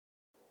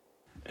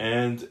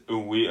And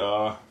we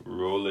are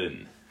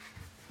rolling.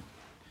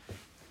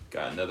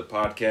 Got another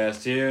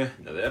podcast here,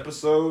 another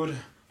episode.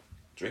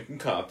 Drinking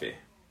coffee.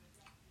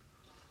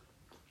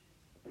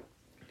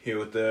 Here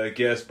with the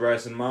guest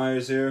Bryson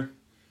Myers here.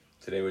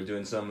 Today we're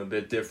doing something a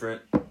bit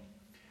different.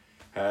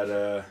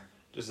 Had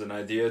just an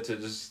idea to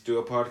just do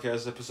a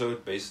podcast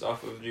episode based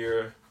off of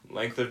your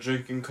length of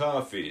drinking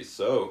coffee.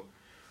 So,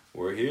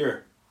 we're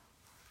here.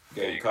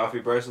 You got your coffee,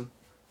 Bryson?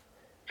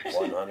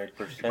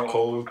 100%.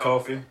 Cold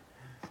coffee?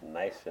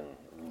 Nice and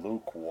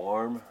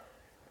lukewarm.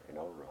 You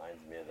know,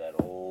 reminds me of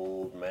that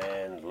old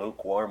man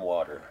lukewarm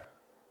water.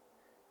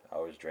 I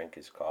always drank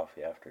his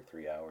coffee after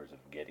 3 hours of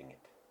getting it.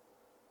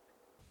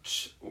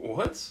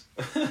 What?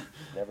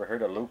 Never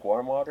heard of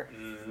lukewarm water?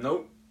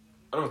 Nope.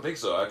 I don't think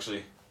so,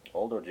 actually.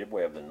 Old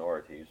Ojibwe of the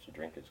North, he used to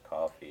drink his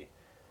coffee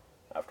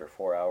after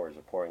 4 hours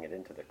of pouring it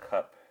into the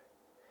cup.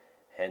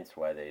 Hence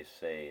why they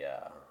say,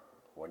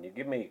 when you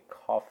give me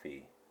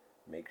coffee,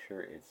 make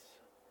sure it's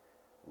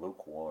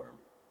lukewarm.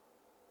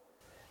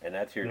 And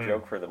that's your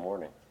joke for the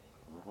morning.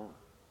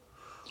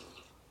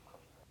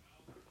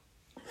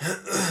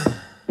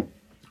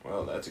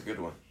 Well, that's a good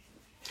one.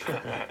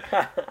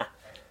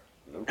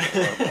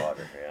 Lukewarm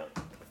water, yeah.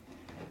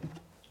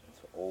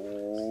 It's an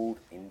old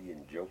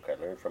Indian joke I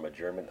learned from a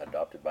German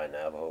adopted by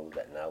Navajo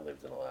that now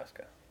lives in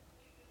Alaska.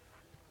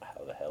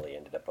 How the hell he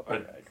ended up there,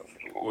 I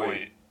don't know.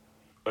 Wait,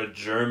 a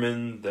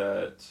German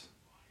that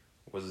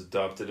was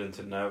adopted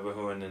into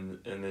Navajo and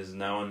is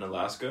now in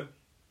Alaska?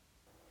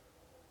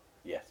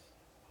 Yes.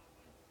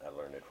 I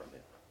learned it from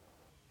him.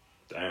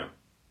 Damn.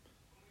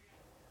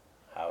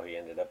 How he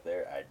ended up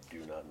there, I do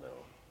not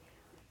know.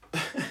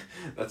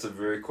 That's a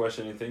very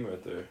questioning thing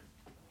right there.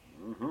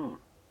 Mm-hmm.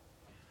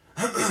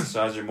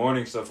 So how's your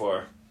morning so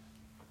far?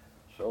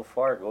 So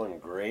far, going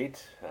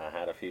great. I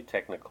had a few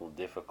technical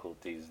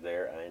difficulties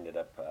there. I ended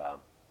up,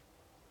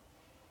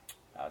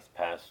 this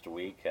past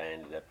week, I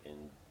ended up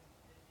in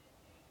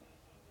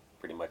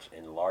pretty much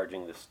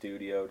enlarging the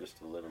studio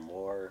just a little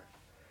more.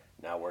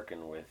 Now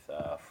working with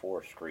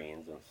 4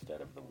 screens instead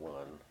of the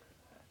one.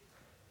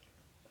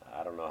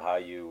 I don't know how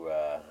you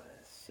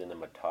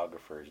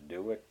cinematographers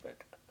do it, but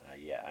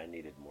yeah, I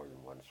needed more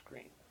than one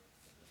screen.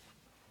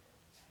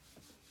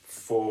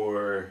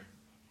 For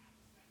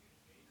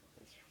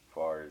As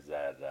far as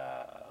that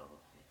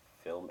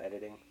film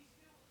editing?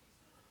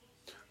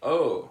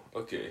 Oh,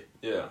 okay,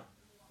 yeah.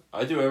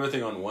 I do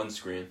everything on one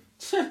screen.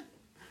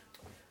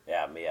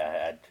 Yeah, me, I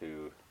had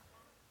to,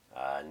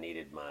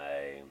 needed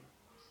my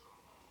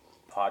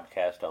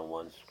podcast on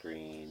one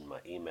screen,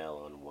 my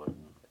email on one,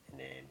 and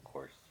then, of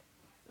course,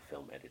 the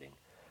film editing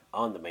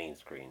on the main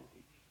screen.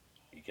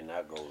 You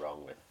cannot go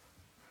wrong with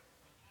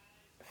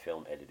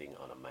film editing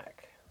on a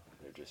Mac.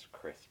 They're just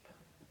crisp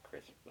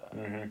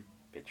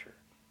picture.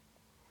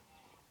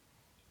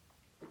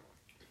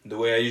 The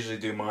way I usually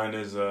do mine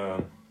is,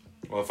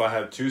 if I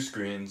have 2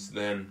 screens,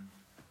 then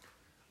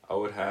I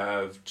would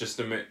have just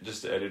the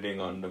editing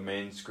on the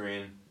main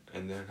screen,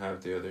 and then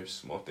have the other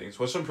small things,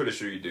 which I'm pretty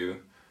sure you do.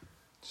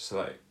 Just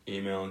like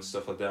email and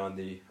stuff like that on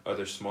the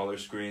other smaller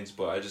screens,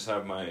 but I just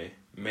have my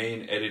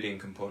main editing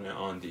component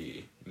on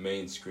the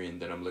main screen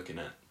that I'm looking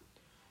at.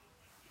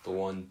 The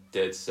one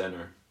dead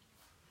center.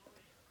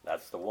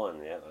 That's the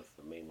one, yeah, that's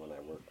the main one I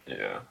work for.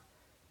 Yeah.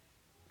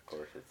 Of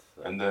course, it's...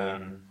 And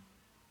then,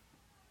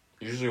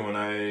 usually when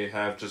I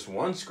have just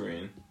one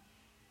screen,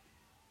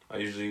 I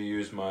usually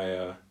use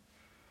my, I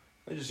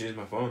just use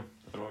my phone.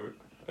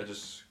 I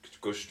just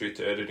go straight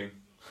to editing.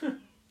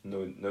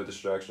 No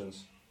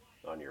distractions.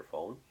 On your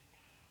phone?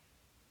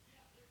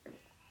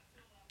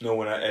 No,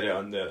 when I edit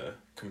on the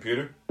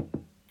computer.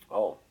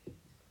 Oh. I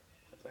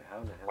was like,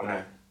 how in the hell do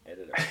I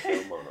edit a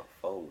film on a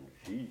phone?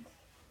 Jeez.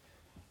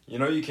 You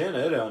know, you can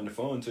edit on the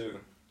phone, too.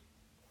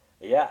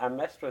 Yeah, I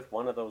messed with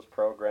one of those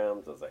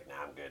programs. I was like, nah,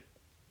 I'm good.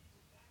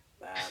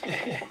 Nah,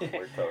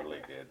 we're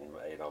totally good. And,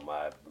 you know,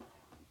 my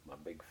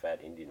big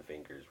fat Indian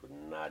fingers would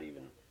not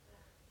even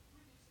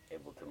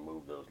able to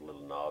move those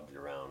little knobs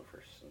around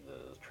for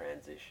the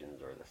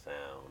transitions or the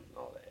sound and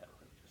all that.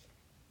 Just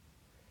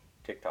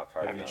TikTok's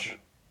hard enough.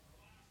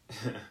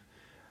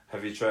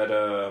 Have you tried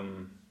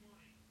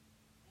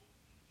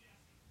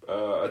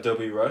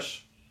Adobe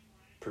Rush?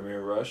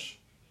 Premiere Rush?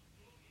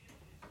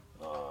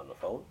 On the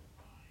phone?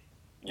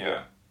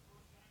 Yeah.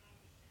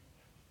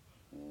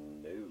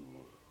 No.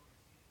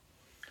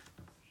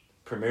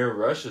 Premiere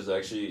Rush is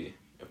actually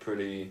a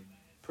pretty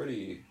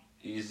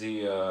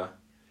easy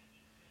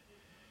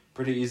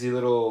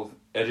little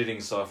editing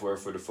software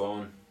for the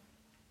phone.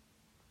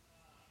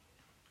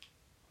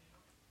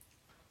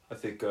 I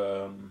think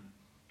that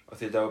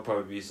would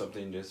probably be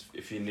something just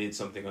if you need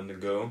something on the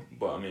go.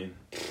 But I mean,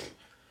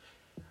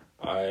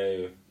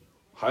 I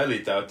highly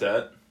doubt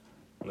that,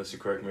 unless you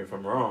correct me if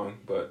I'm wrong.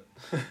 But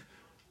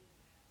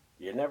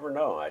You never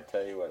know. I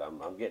tell you what,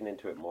 I'm getting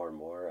into it more and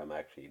more. I'm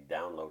actually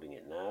downloading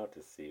it now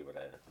to see what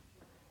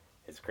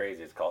it's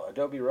crazy. It's called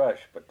Adobe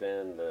Rush, but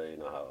then you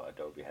know how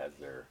Adobe has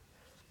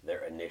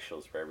their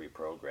initials for every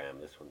program.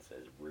 This one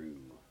says RU,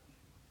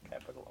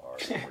 capital R,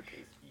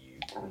 lowercase U.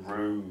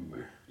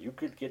 Rue. You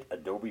could get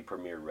Adobe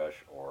Premiere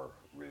Rush or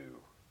Rue.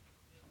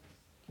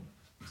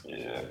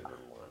 Yeah.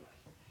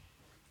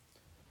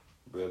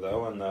 But that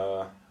one,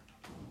 I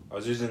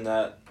was using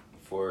that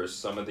for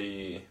some of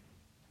the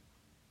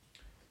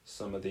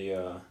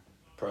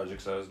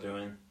projects I was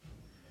doing.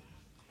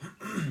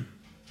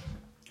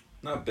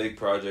 Not big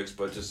projects,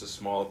 but just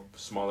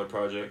smaller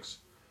projects.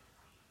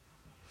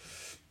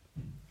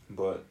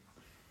 But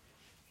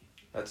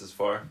that's as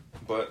far.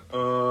 But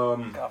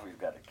Coffee's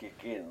got to kick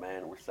in,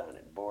 man. We're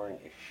sounding boring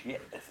as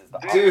shit. This is the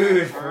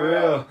dude, for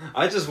real.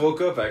 I just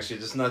woke up actually,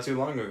 just not too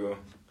long ago.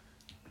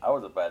 I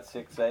was up at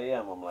 6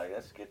 a.m. I'm like,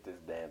 let's get this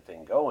damn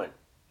thing going.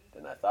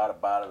 Then I thought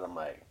about it. I'm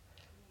like,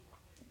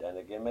 then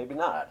again, maybe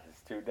not.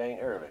 It's too dang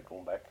early.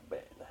 Going back to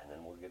bed, and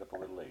then we'll get up a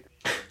little later.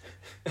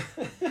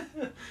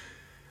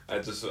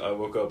 I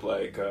woke up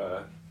like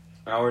an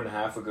hour and a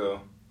half ago,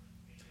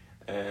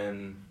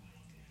 and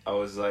I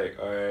was like,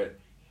 all right,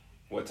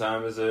 what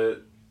time is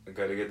it? I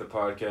gotta get the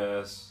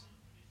podcast.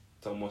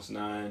 It's almost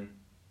 9.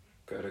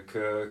 Gotta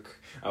cook.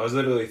 I was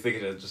literally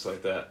thinking it just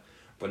like that,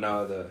 but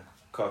now the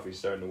coffee's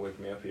starting to wake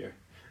me up here.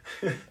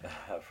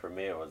 For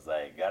me, it was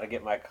like, gotta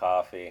get my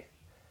coffee,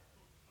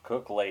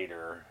 cook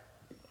later,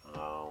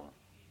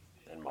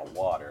 and my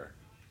water.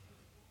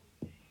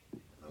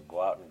 I'll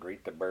go out and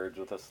greet the birds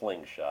with a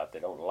slingshot. They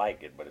don't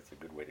like it, but it's a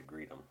good way to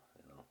greet them.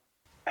 You know.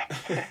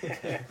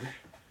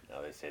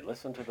 Now they say,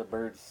 listen to the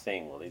birds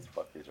sing. Well, these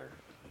fuckers are,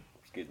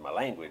 excuse my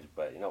language,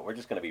 but you know, we're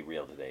just gonna be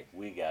real today.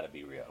 We gotta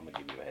be real. I'm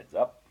gonna give you a heads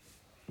up.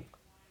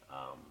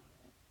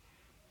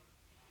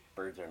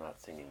 Birds are not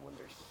singing when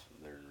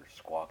they're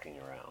squawking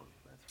around.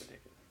 That's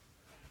ridiculous.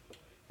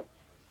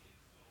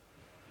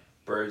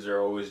 Birds are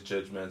always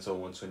judgmental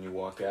once when you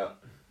walk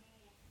out.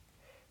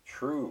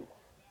 True.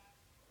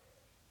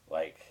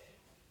 Like,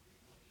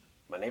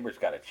 my neighbor's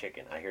got a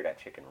chicken. I hear that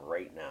chicken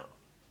right now.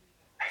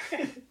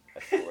 I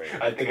swear.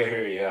 I think I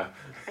hear you, yeah.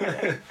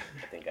 I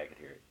think I could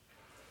hear it.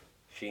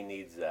 She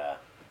needs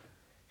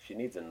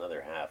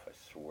another half, I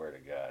swear to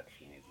God.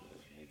 She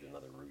needs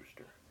another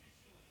rooster.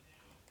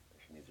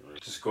 She needs a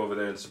rooster. Just go over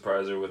there and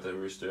surprise her with a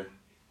rooster.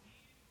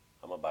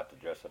 I'm about to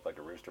dress up like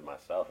a rooster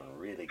myself and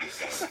really get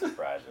down and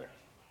surprise her.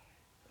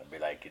 I'd be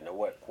like, you know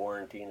what?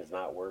 Quarantine is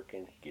not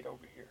working. Get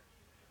over here.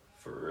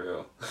 For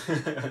real.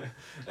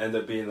 End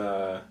up being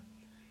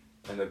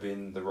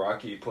the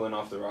Rocky, pulling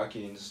off the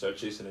Rocky and just start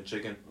chasing a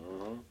chicken.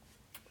 Mm-hmm.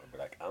 I'd be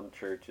like, I'm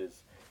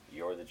Churches,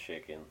 you're the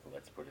chicken.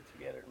 Let's put it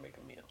together to make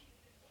a meal.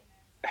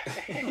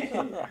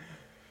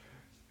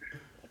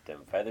 Let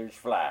them feathers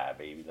fly,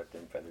 baby. Let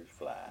them feathers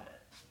fly.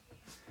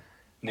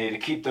 Need to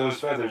keep those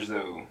feathers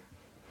though.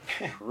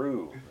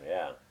 True,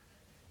 yeah.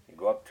 You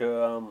go up to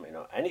them,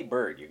 any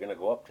bird, you're going to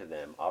go up to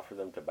them, offer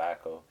them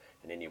tobacco,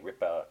 and then you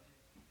rip out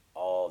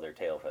all their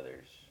tail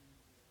feathers.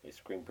 You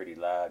scream pretty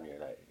loud, and you're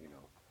like,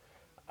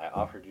 I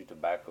offered you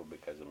tobacco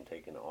because I'm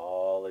taking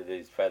all of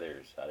these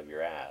feathers out of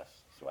your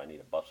ass, so I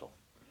need a bustle.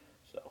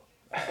 So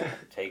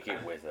take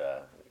it with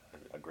a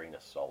grain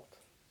of salt.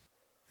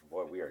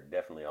 Boy, we are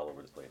definitely all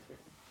over the place here.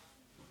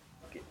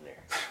 Getting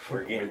there.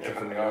 We're getting We there.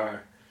 definitely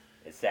are.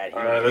 It's that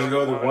All right, let's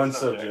go with one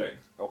subject.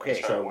 Okay.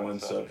 Let's try one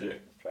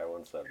subject. Let's try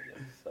one subject.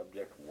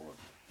 Subject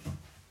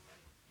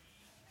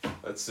 1.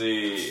 Let's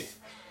see.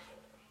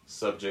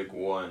 Subject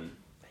 1.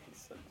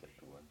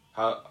 Subject 1.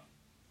 How?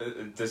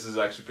 This is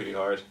actually pretty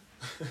hard.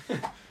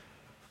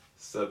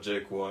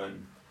 Subject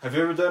 1. Have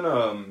you ever done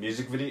a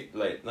music video?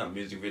 Like, not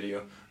music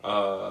video.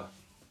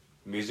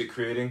 Music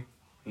creating?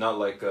 Not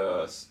like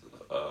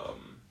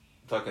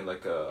talking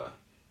like a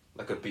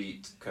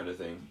beat kind of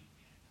thing.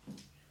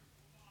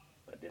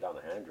 I did on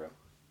a hand drum.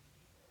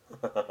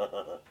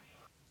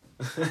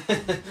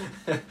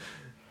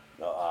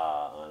 No,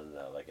 on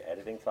like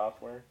editing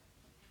software,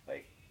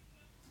 like.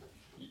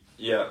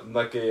 Yeah,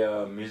 like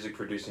a music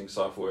producing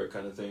software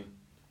kind of thing.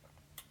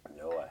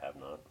 No, I have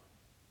not.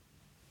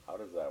 How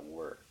does that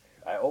work?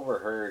 I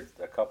overheard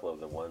a couple of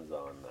the ones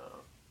on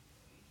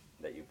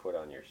that you put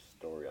on your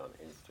story on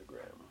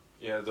Instagram.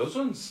 Yeah, those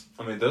ones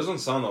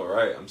sound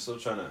alright. I'm still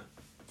trying to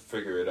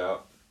figure it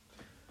out.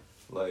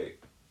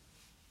 Like,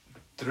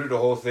 through the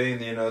whole thing,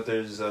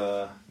 there's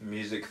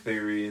music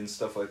theory and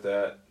stuff like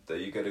that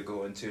you gotta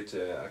go into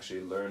to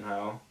actually learn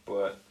how.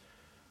 But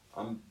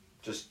I'm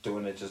just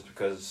doing it just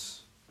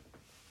because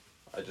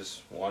I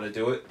just want to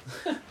do it.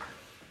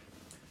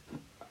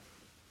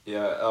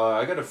 Yeah,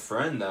 I got a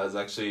friend that was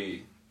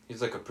actually,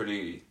 he's like a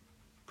really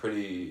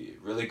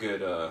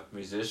good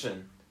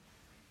musician.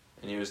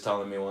 And he was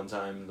telling me one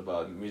time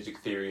about music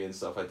theory and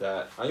stuff like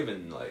that. I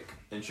even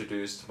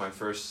introduced my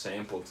first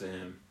sample to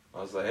him. I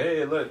was like,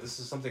 hey, look,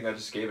 this is something I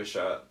just gave a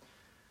shot.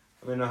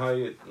 Let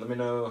me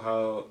know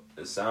how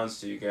it sounds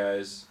to you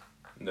guys.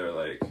 And they're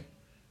like,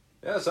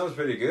 yeah, it sounds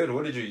pretty good.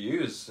 What did you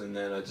use? And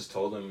then I just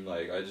told them,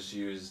 I just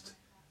used,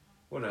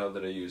 what the hell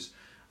did I use?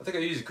 I think I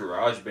used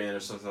GarageBand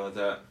or something like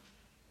that.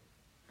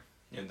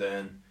 And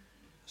then,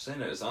 saying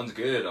that it sounds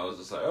good, I was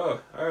just like, oh,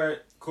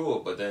 alright, cool.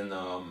 But then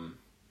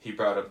he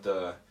brought up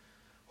the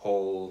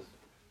whole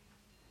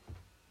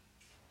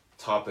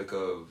topic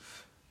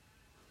of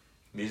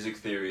music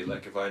theory.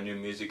 Like if I knew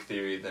music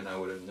theory, then I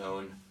would have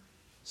known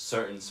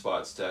certain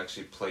spots to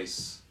actually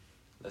place,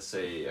 let's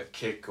say, a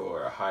kick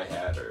or a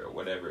hi-hat or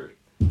whatever,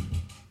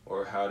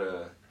 or how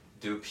to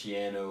do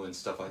piano and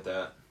stuff like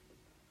that.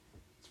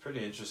 It's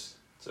pretty interesting.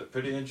 It's a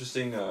pretty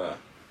interesting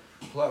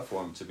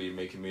platform to be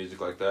making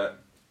music like that,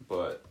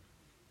 but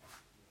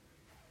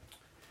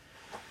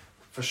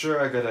for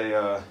sure I got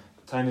a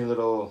tiny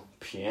little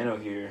piano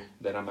here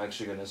that I'm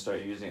actually going to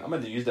start using. I'm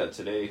going to use that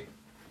today.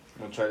 I'm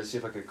going to try to see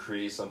if I could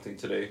create something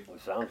today.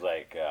 It sounds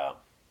like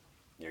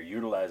you're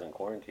utilizing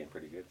quarantine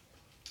pretty good.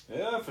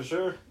 Yeah, for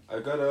sure. I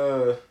got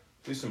to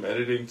do some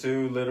editing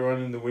too later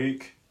on in the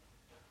week.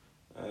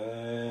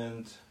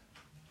 And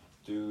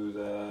do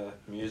the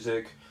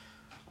music.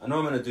 I know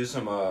I'm going to do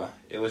some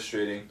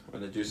illustrating. I'm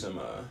going to do some,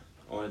 I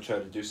want to try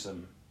to do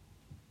some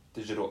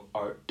digital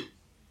art.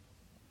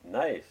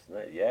 Nice.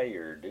 Yeah,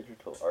 your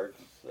digital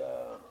arts,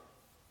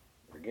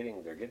 they're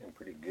getting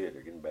pretty good.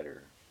 They're getting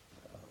better.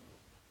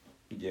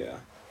 Yeah.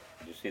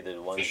 Did you see the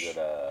ones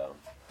that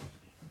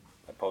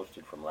I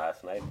posted from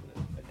last night?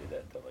 I did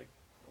that till like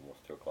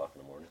almost 2 o'clock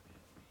in the morning.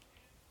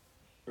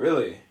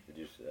 Really? Did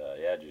you?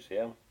 Did you see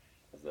them?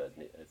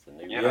 It's a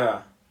new,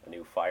 a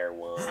new fire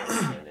one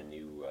and a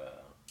new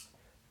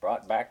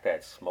brought back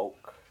that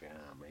smoke. Yeah,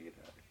 I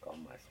call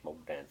them my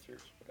smoke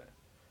dancers, but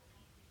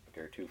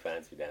there are 2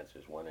 fancy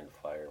dancers, one in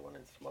fire, one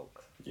in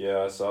smoke.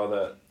 Yeah, I saw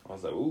that. I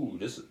was like, ooh,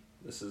 this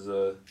is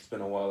it's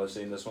been a while I've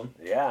seen this one.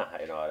 Yeah,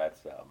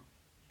 that's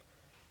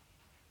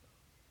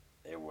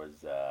it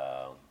was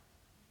I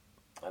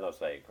know it's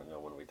like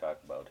when we talk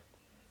about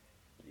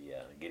the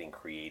getting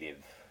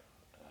creative.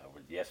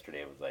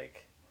 Yesterday it was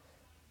like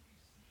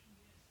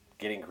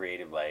getting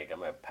creative. Like I'm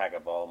gonna pack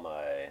up all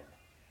my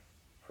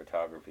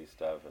photography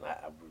stuff, and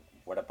I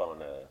went up on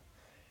the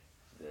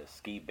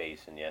ski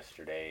basin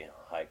yesterday.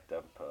 Hiked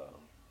up,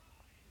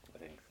 I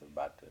think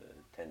about the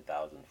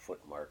 10,000 foot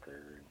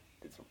marker.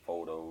 Did some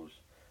photos,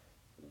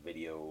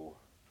 video.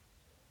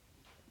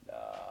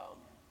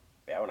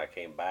 When I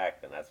came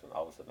back, then that's when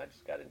all of a sudden I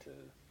just got into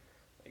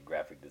like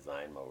graphic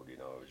design mode. It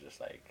was just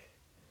like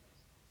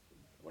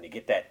when you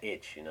get that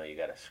itch, you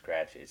gotta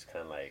scratch it. It's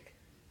kind of like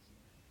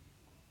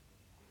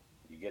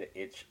you get an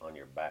itch on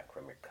your back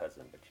from your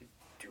cousin, but you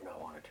do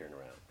not want to turn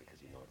around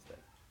because you know it's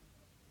there.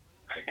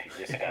 Like you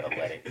just gotta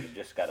let it. You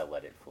just gotta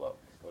let it flow.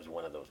 It was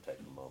one of those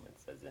type of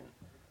moments. As in,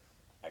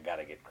 I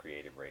gotta get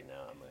creative right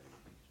now. I'm gonna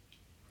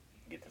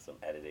get to some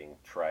editing,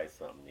 try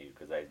something new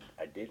because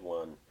I did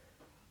one.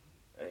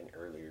 I think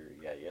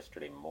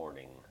yesterday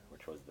morning,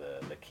 which was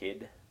the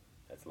kid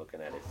that's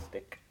looking at his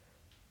stick.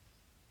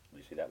 Did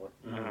you see that one?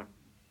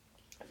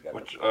 Mm-hmm.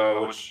 Which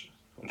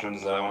one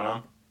is that one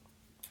on?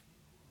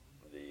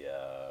 The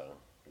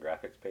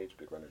graphics page,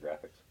 Good Runner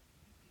Graphics.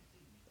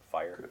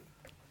 Fire. Good.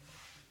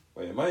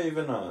 Wait, am I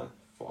even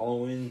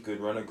following Good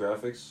Runner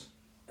Graphics?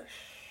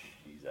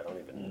 Jeez, I don't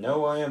even know.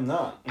 No, I am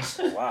not.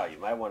 Wow, you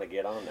might want to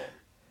get on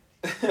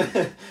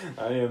that.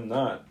 I am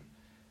not.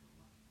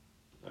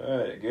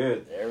 Alright,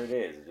 good. There it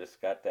is. It just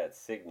got that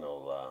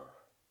signal.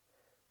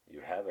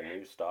 You have a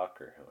new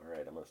stalker.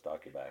 Alright, I'm going to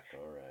stalk you back.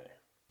 Alright.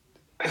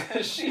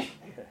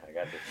 I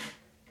got this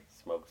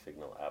smoke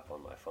signal app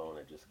on my phone.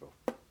 It just goes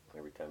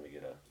every time you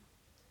get a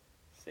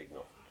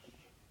signal,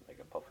 like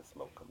a puff of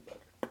smoke comes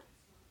out.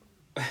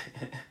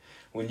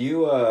 When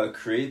you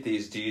create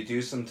these, do you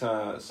do some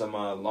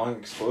long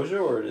exposure,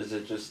 or is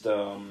it just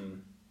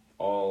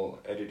all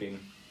editing?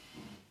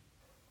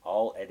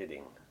 All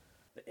editing.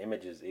 The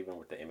images, even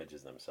with the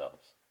images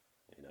themselves.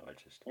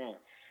 It's just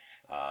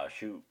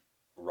shoot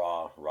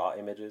raw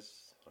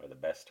images are the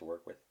best to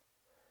work with.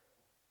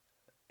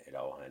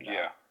 And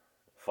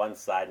fun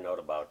side note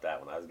about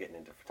that, when I was getting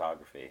into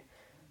photography,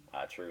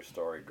 true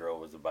story, girl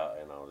was about,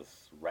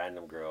 this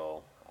random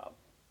girl,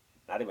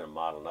 not even a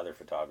model, another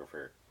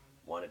photographer,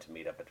 wanted to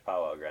meet up at the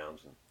powwow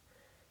grounds, and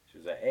she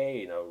was like,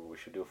 hey, we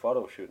should do a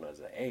photo shoot, and I was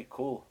like, hey,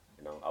 cool,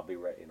 I'll be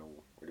right,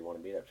 where do you want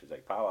to meet up? She's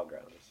like, powwow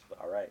grounds.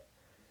 All right.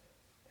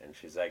 And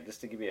she's like,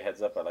 just to give you a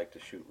heads up, I like to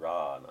shoot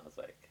raw. And I was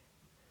like,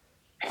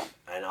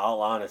 in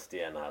all honesty,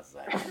 and I was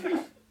like,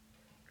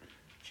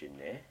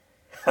 Jeanette?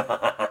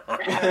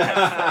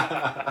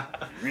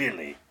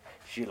 Really?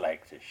 She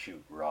likes to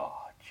shoot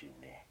raw,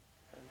 Jeanette.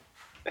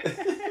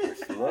 We're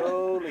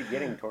slowly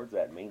getting towards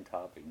that main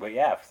topic. But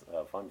yeah,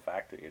 fun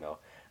factor,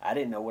 I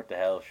didn't know what the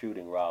hell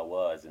shooting raw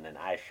was. And then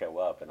I show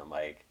up and I'm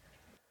like,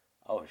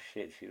 oh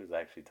shit, she was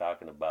actually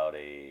talking about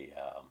a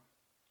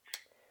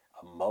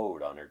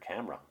mode on her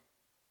camera.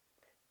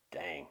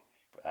 Dang,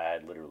 I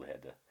literally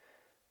had to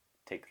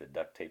take the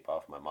duct tape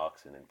off my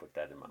moccasin and put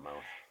that in my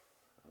mouth.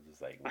 I was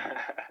just like,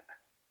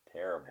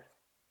 terrible.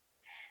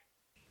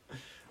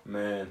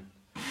 Man,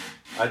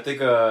 I think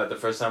the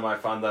first time I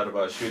found out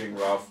about shooting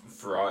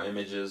raw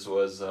images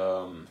was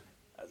I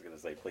was gonna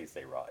say, please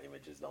say raw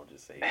images, don't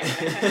just say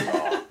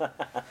raw.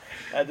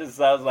 That just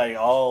sounds like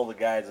all the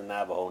guys in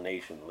Navajo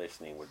Nation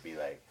listening would be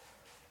like,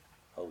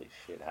 holy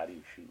shit, how do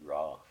you shoot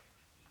raw?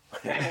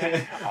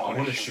 I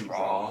want to shoot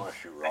raw. I want to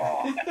shoot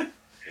raw.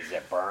 Is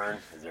it burn?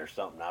 Is there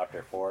something out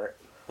there for it?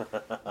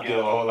 Get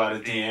a whole lot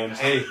of DMs.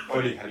 Hey,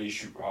 buddy, how do you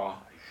shoot raw?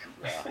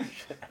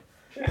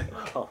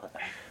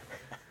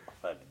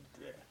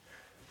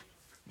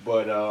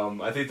 But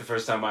I think the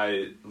first time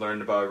I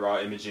learned about raw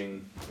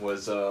imaging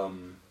was I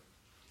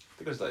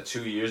think it was like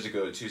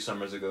 2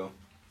 summers ago.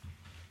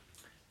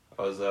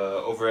 I was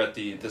over at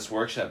this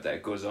workshop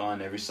that goes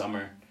on every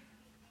summer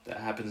that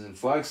happens in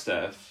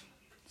Flagstaff.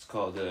 It's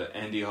called the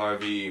Andy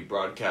Harvey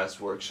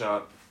Broadcast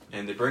Workshop,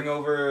 and they bring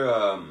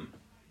over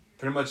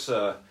pretty much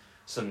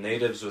some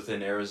natives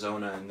within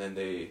Arizona, and then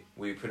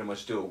we pretty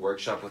much do a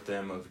workshop with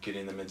them of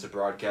getting them into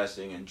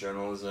broadcasting and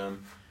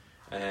journalism,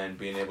 and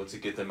being able to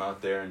get them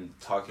out there and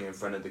talking in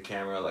front of the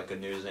camera like a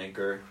news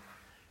anchor.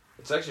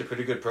 It's actually a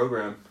pretty good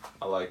program.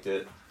 I liked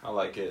it. I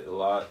like it a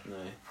lot, and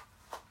I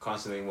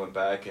constantly went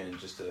back and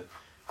just to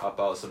help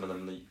out some of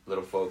them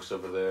little folks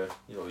over there,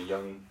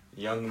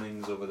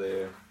 younglings over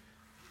there,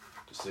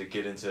 just to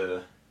get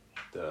into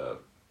the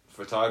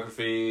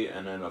photography,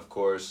 and then of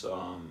course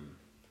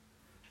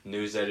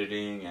news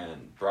editing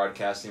and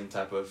broadcasting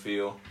type of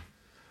feel.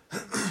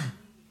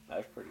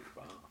 That's pretty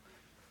fun.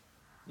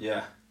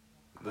 Yeah.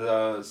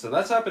 So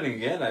that's happening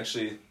again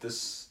actually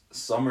this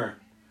summer.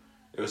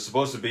 It was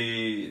supposed to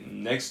be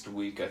next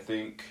week, I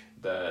think,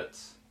 that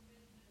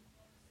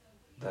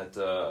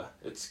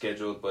it's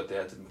scheduled, but they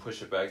had to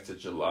push it back to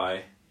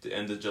July, the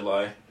end of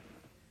July.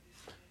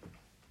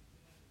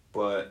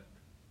 But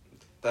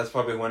that's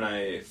probably when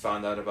I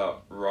found out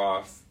about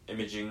raw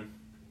imaging.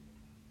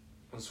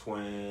 Was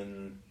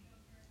when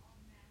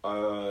we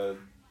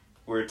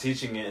were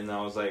teaching it, and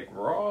I was like,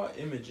 raw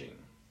imaging.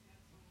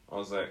 I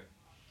was like,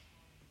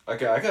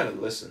 okay, I gotta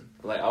listen.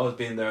 Like, I was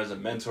being there as a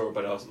mentor,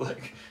 but I was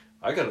like,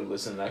 I gotta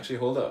listen. Actually,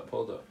 hold up.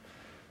 How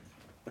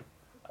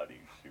do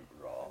you shoot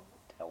raw?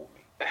 Tell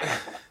me.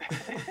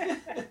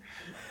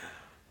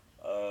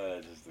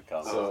 Just the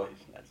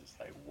conversation. That's just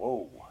like,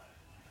 whoa.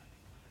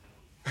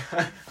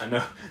 I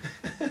know.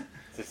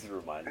 This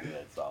reminds me of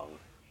that song.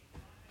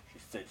 She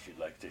said she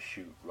likes to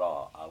shoot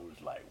raw. I was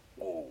like,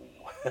 whoa.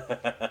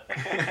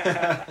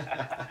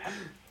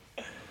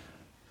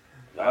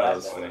 That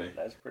was funny.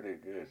 That's pretty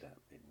good.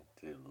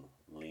 To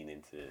lean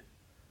into.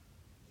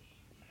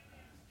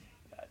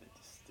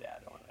 I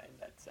don't want to in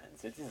that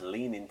sense. It's just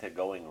lean into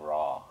going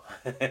raw.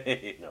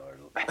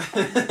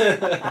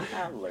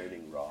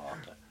 Learning raw.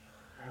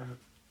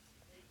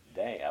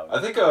 Dang.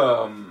 I think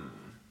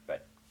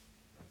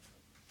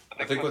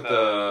I think with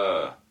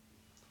the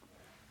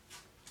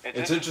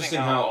it's interesting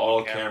how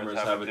all cameras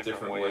have a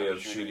different way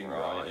of shooting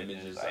raw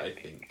images. I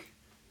think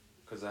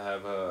because I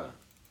have a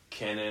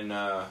Canon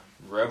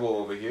Rebel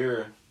over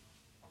here,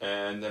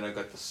 and then I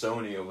got the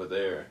Sony over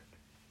there.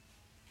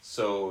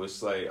 So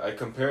it's like I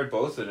compared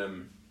both of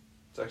them.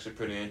 It's actually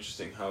pretty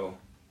interesting how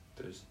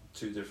there's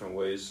two different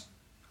ways.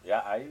 Yeah,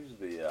 I use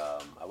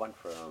I went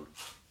from,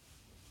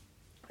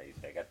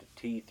 I got the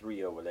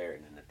T3 over there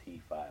and then the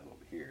T5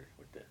 over here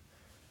with the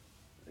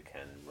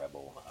Canon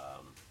Rebel.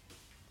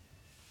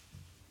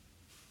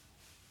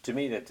 To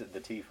me, the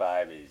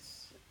T5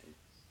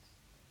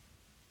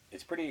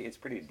 it's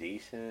pretty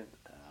decent.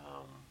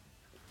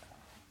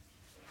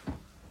 For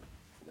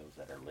those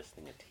that are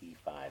listening, a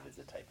T5 is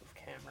a type of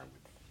camera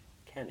with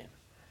Canon.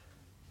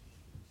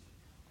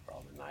 For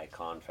all the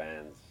Nikon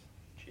fans,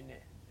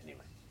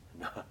 anyway.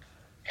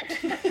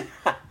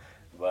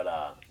 But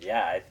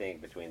yeah, I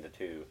think between the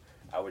two,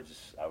 I was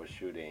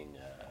shooting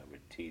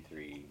with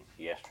T3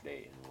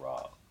 yesterday in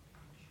RAW.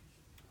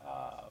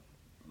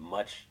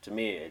 Much to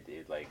me,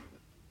 it like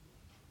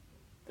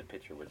the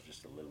picture was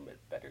just a little bit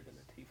better than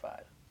the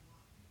T5.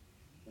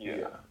 Yeah.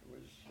 It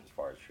was as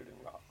far as shooting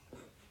RAW.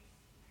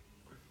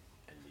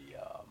 And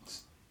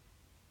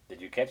did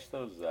you catch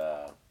those?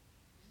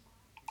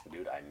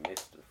 Dude, I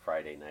missed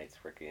Friday night's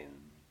freaking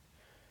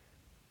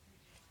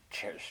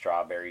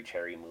strawberry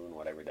cherry moon,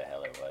 whatever the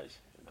hell it was,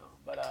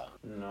 But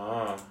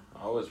no,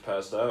 I was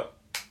passed out.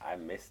 I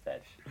missed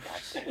that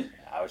shit.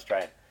 I was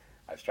trying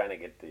to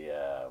get the.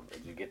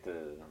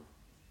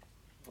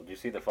 Did you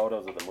see the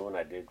photos of the moon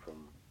I did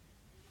from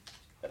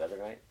that other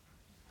night?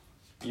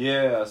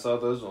 Yeah, I saw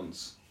those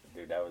ones.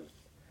 Dude, that was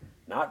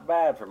not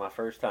bad for my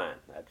first time.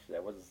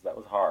 That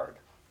was hard,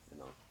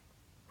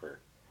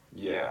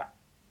 Yeah.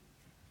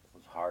 It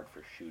was hard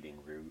for shooting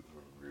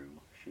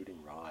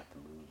shooting raw at the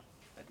moon.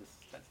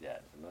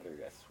 Another.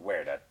 I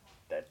swear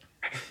that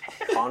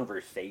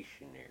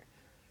conversation there.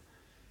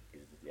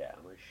 Yeah,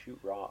 I'm gonna shoot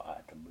raw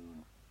at the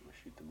moon. I'm gonna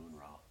shoot the moon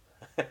raw.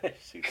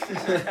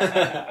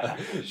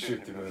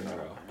 Shoot the moon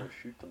raw. I'm gonna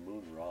shoot the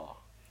moon raw.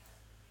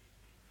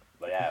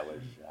 But yeah, it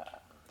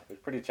was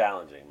pretty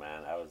challenging,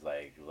 man. I was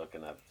like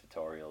looking up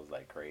tutorials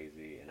like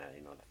crazy, and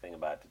the thing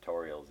about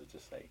tutorials is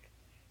just like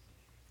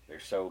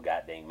there's so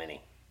goddamn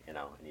many, and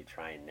you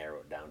try and narrow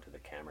it down to the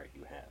camera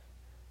you have.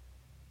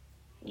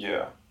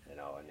 Yeah. And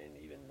then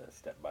even the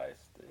step by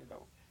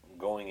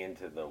going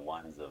into the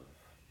ones of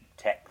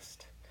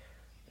text,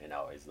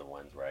 is the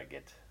ones where I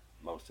get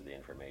most of the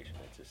information.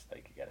 It's just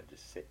like you gotta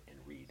just sit and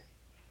read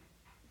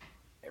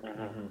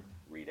everything,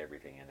 read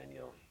everything, and then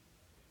you'll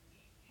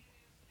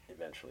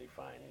eventually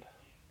find.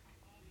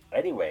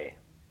 Anyway,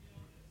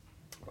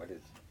 What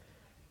is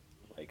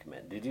like,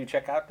 man? Did you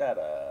check out that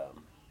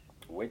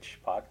which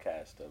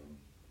podcast of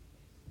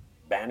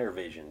Banner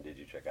Vision? Did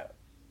you check out?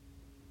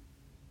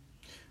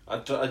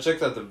 I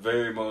checked out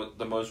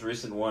the most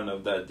recent one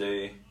of that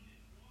day.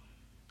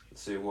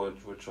 Let's see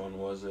which one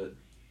was it?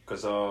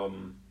 Cause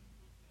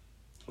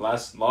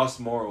Lost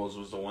Morals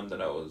was the one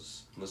that I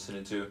was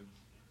listening to.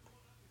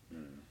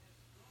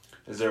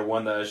 Is there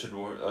one that I should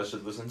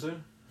listen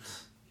to?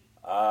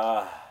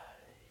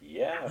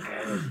 Yeah, if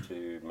I was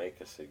to make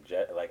a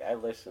suggestion, like I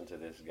listen to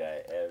this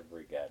guy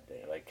every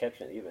goddamn, like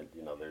catching even,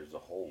 there's a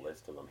whole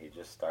list of them. He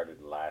just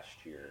started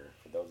last year.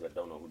 For those that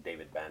don't know who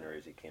David Banner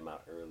is, he came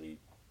out early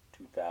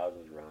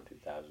 2000s, around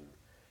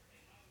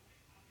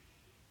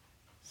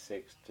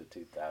 2006 to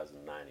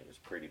 2009. He was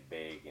pretty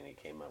big, and he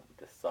came out with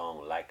the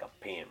song Like a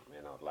Pimp.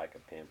 Like a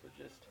Pimp was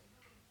just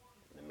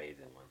an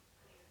amazing one.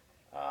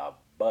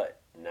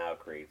 But now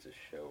creates a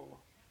show.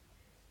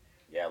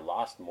 Yeah,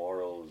 Lost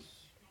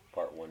Morals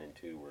Part 1 and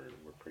 2 were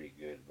pretty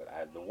good, but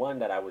the one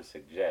that I would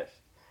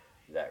suggest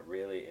that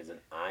really is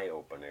an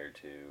eye-opener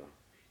to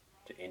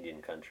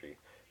Indian country,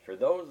 for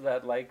those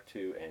that like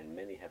to, and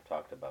many have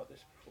talked about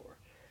this before,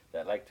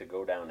 that like to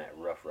go down that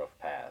rough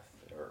path,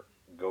 or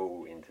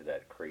go into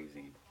that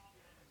crazy,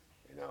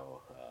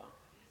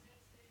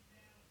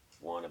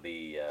 want to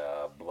be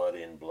blood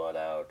in, blood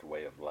out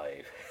way of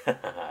life.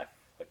 I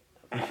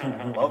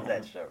love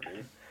that show,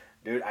 dude.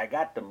 Dude, I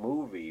got the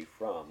movie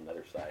from,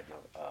 another side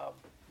note,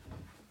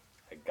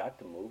 I got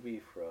the movie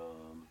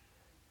from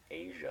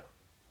Asia.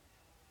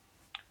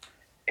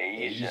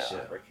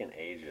 Freaking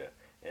Asia.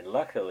 And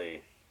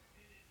luckily,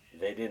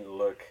 they didn't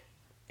look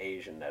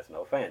Asian. That's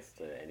no offense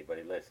to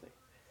anybody listening.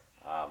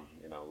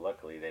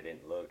 Luckily they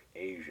didn't look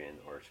Asian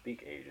or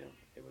speak Asian.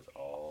 It was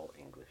all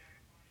English.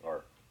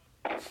 Or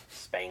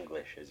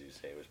Spanglish, as you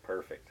say. It was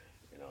perfect.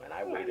 And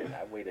I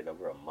waited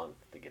over a month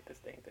to get this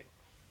dang thing.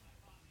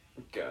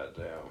 God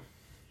damn.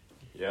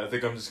 Yeah, I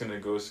think I'm just gonna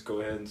go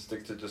ahead and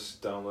stick to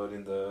just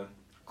downloading the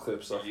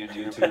clips off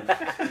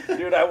YouTube.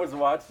 Dude, I was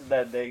watching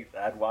that day.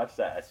 I'd watch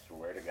that. I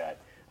swear to God,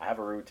 I have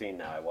a routine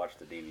now. I watch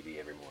the DVD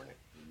every morning.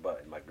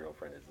 But my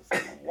girlfriend is just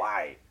like,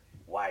 why?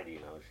 Why do you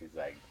know? She's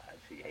like,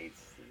 she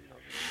hates the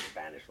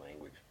Spanish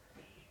language.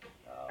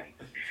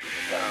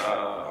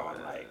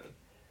 I'm like,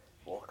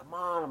 well, come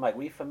on. I'm like,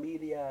 we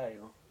familia,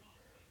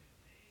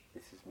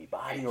 This is mi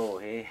barrio,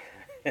 hey.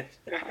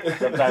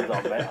 Sometimes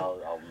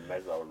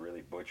I'll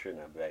really butcher and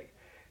I'm like,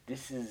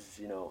 this is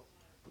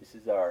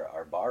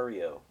our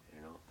barrio,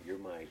 you're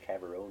my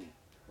cabaroni.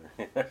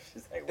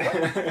 She's like, what?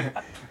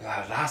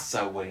 La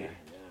raza, way.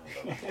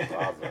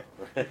 Yeah,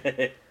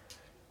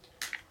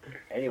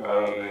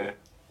 anyway,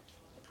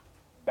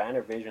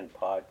 Banner Vision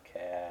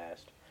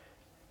podcast,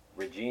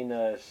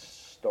 Regina's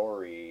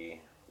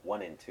Story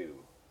 1 and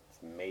 2.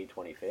 It's May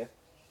 25th.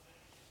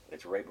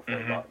 It's right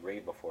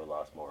before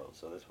Lost Morals.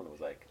 So this one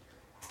was like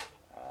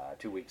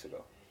 2 weeks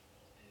ago.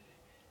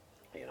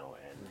 And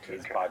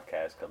his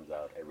podcast comes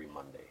out every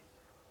Monday.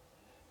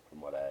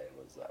 From what I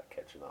was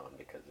catching on,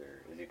 because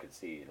as you can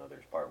see,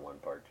 there's part 1,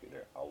 part 2.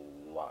 There are a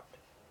lot.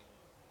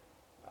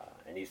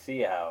 And you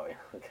see how,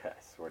 I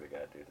swear to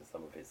God, dude,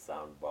 some of his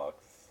sound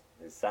boxes,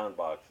 his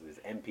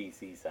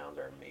MPC sounds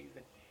are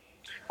amazing.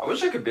 I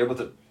wish I could be able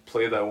to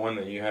play that one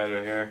that you had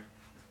right here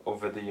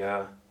over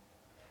the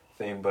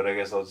thing, but I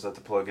guess I'll just have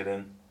to plug it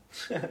in.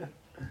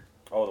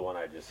 Oh, the one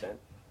I just sent?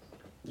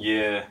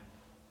 Yeah.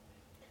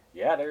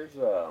 Yeah, there's,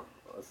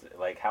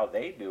 like how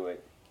they do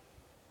it,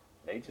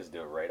 they just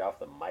do it right off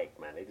the mic,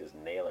 man. They just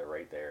nail it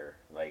right there.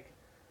 Like,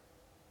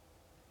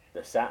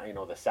 the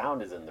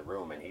sound is in the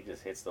room, and he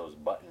just hits those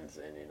buttons,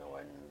 and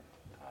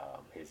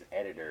his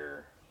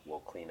editor will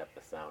clean up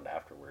the sound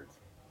afterwards.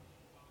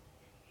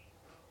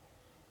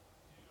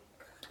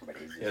 But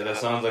that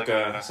sounds like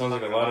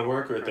a lot of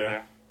work right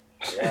there.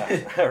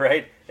 Yeah,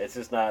 right. It's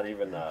just not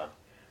even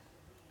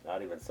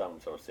something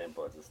so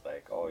simple. It's just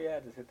like, oh yeah,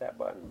 just hit that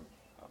button,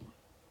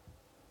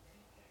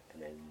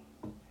 and then.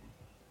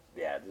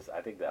 Yeah,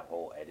 I think that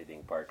whole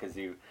editing part, because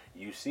you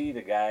see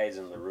the guys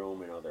in the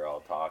room, they're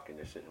all talking,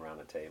 they're sitting around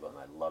the table, and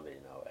I love it,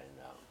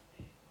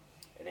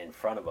 and in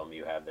front of them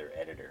you have their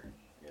editor,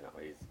 and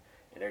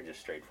they're just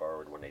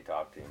straightforward when they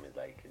talk to him. It's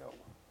like, you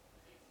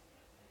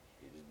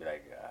just be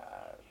like,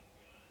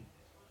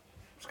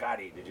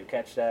 Scotty, did you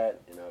catch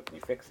that? Can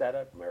you fix that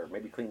up, or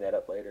maybe clean that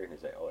up later? And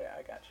he's like, oh yeah,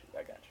 I got you.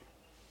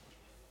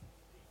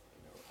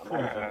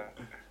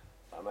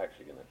 I'm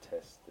actually gonna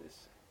test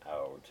this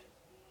out.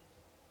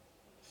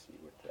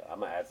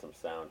 I'm gonna add some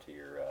sound to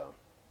your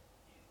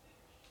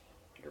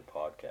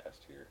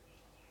podcast here.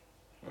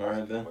 All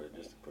right then.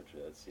 Just to put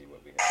you. Let's see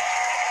what we have.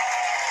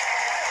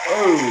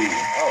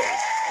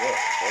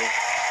 Good.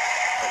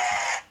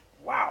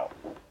 Wow.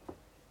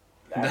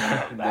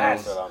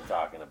 That's what I'm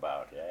talking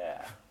about.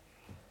 Yeah.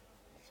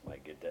 This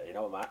might get that.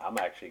 I'm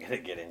actually gonna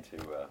get into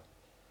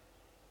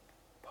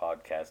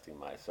podcasting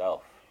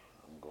myself.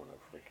 I'm going to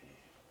freaking.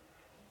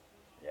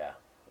 Yeah.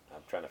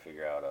 I'm trying to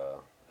figure out a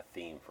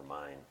theme for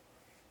mine.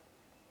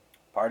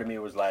 Part of me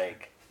was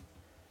like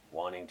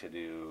wanting to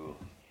do,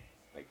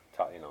 like,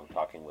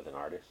 talking with an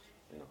artist,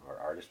 or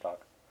artist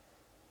talk.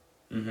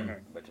 Mm-hmm.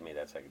 But to me,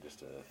 that's like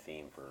just a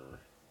theme for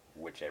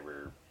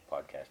whichever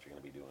podcast you're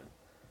going to be doing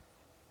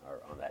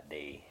or on that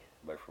day.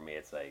 But for me,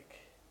 it's like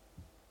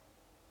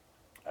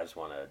I just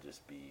want to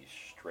just be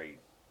straight,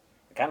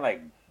 kind of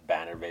like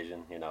Banner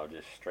Vision,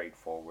 just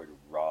straightforward,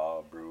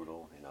 raw,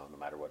 brutal. No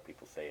matter what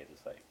people say, it's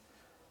just like,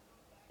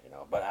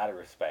 but out of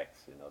respect,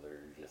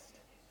 they're just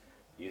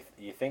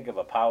you think of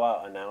a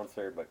powwow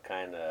announcer, but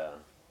kind of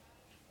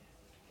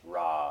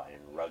raw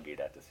and rugged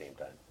at the same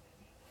time.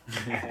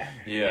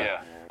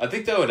 Yeah. I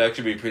think that would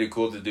actually be pretty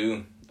cool to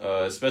do,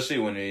 especially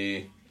when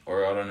I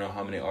don't know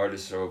how many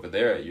artists are over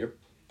there. You're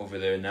over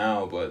there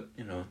now, but,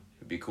 it'd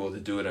be cool to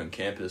do it on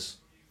campus.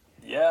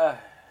 Yeah,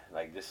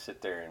 like just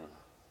sit there and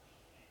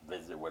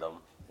visit with them,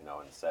 and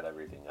set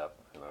everything up,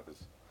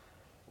 because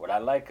what I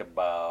like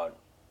about,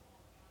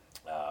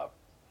 I'll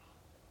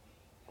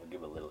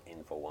give a little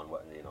info on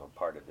what,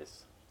 part of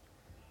this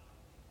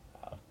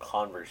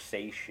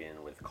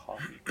conversation with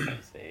coffee, I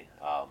say,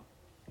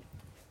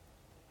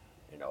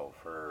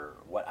 for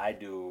what I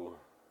do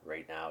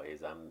right now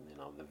is I'm,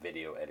 the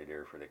video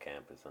editor for the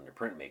campus under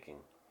printmaking.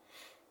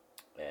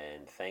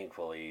 And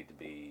thankfully to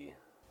be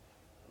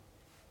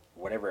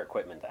whatever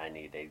equipment I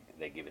need, they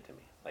give it to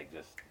me. Like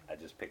I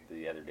just picked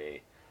the other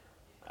day,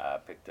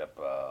 picked up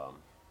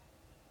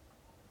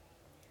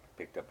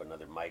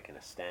another mic and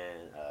a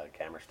stand,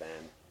 camera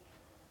stand.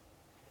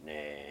 And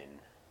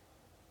then,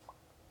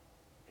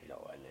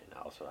 and then I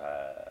also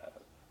have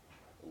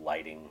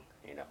lighting,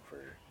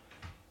 for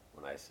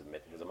when I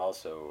submit, because I'm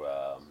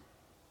also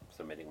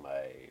submitting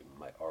my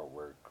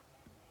artwork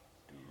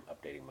and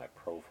updating my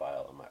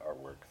profile and my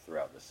artwork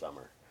throughout the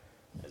summer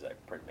as I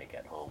print make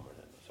at home, and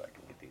so I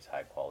can get these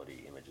high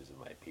quality images of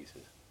my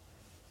pieces.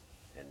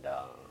 And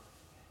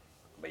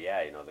but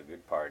yeah, the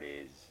good part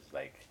is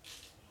like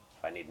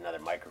if I need another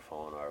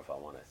microphone or if I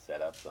want to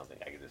set up something,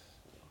 I can just.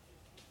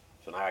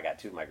 So now I got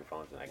 2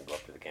 microphones, and I can go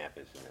up to the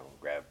campus,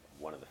 grab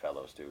one of the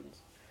fellow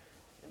students,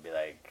 and be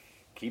like,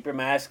 "Keep your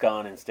mask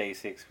on and stay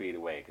 6 feet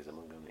away, because I'm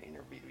going to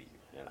interview you."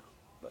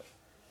 But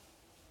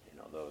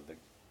though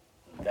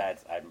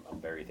I'm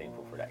very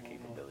thankful for that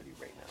capability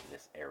right now in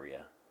this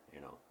area.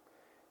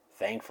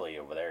 Thankfully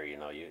over there,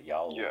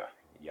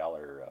 y'all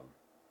are.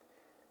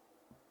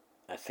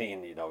 I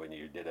seen when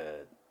you did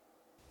a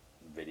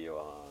video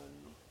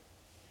on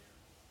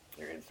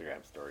your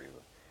Instagram story.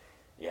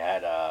 You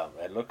had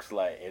it looked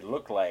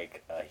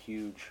like a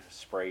huge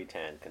spray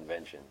tan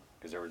convention,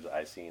 because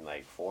I seen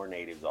like 4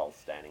 natives all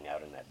standing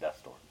out in that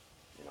dust storm,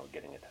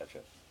 getting a touch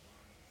up.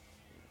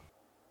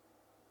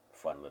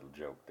 Fun little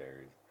joke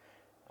there.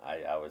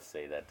 I would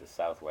say that the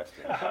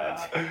Southwestern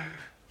tribes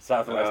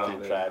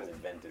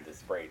invented the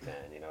spray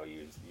tan.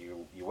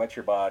 You wet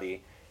your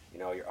body,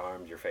 your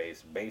arms, your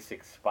face,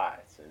 basic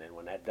spots, and then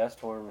when that dust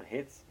storm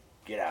hits,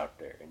 get out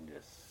there and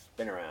just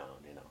spin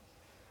around.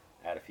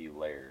 Add a few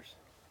layers.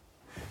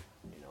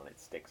 And it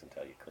sticks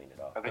until you clean it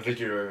off. I think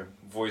your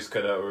voice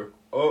cut out.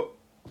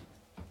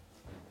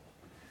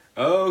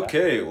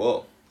 Okay,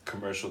 well,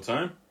 commercial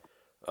time.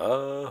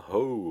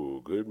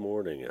 Good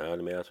morning.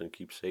 Anime Asan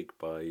Keepsake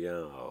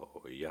Bayao.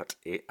 Yat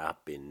e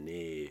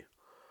apene.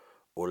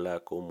 Hola,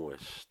 como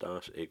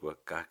estas?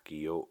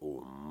 Eguakakio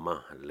o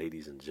ma.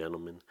 Ladies and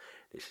gentlemen,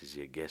 this is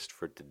your guest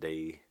for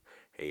today.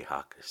 Hey,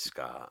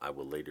 Hakaska. I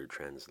will later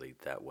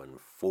translate that one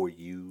for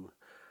you.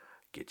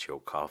 Get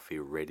your coffee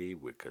ready,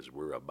 because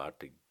we're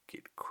about to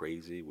get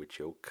crazy with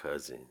your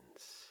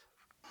cousins.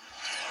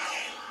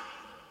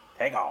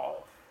 Take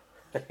off.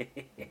 I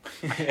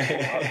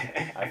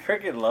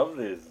freaking love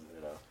this,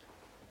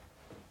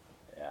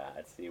 Yeah,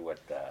 let's see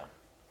what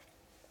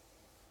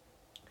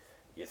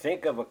you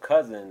think of a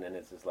cousin, and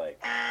it's just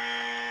like,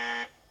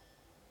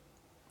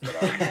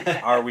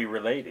 but are we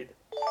related?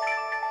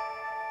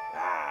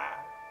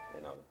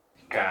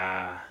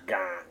 Gah.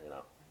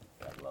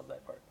 I love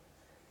that part.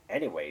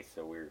 Anyway,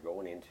 so we're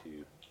going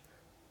into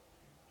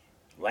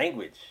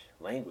language.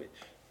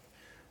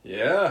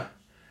 Yeah,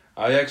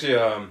 I actually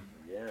Yeah.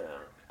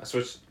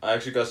 I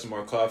actually got some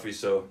more coffee,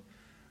 so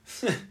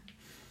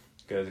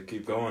gotta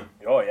keep going.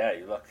 Oh yeah,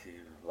 you lucked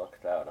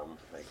out. I'm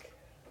like.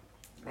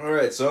 All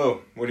right,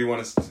 so what do you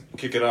want us to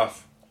kick it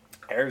off?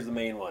 Here's the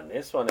main one.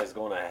 This one is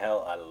going to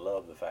hell. I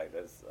love the fact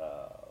that let's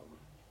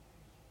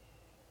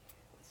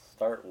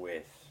start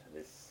with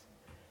this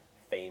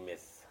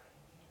famous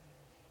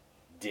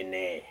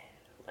dîner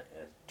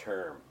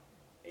term,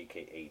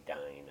 aka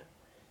dine.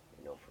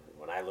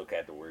 When I look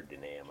at the word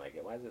dîner, I'm like,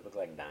 why does it look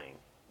like dine?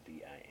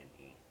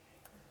 D-I-N-E.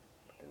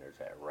 But then there's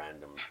that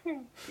random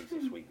piece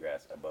of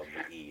sweetgrass above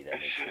the E that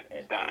makes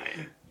it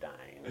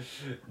dine.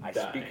 I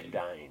speak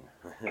dine.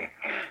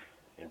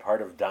 And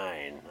part of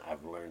dine,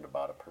 I've learned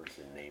about a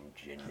person named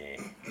Jenny.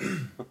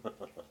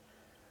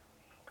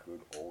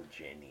 Good old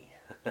Jenny.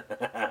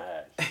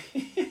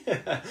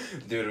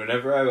 Dude,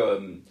 whenever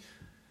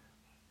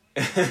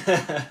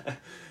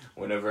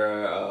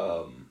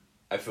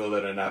I fill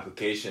out an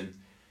application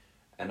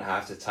and I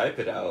have to type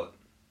it out,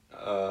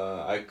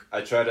 I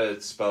try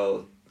to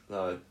spell.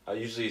 I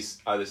usually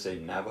either say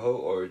Navajo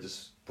or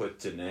just put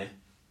Dene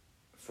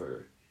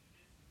for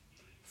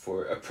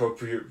for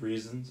appropriate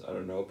reasons. I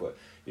don't know, but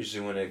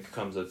usually when it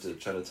comes up to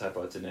try to type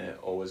out Janae, it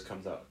always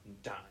comes out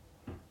dine.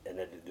 And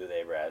then do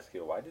they ever ask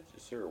you, why did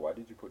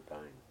you put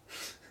dine?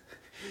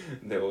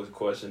 The old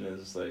question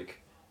is like,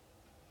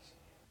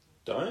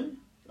 dine?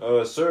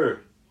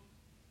 Sir,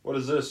 what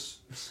is this?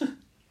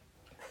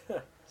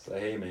 It's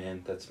like, hey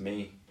man, that's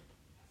me.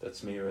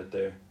 That's me right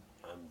there.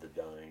 I'm the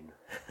dine.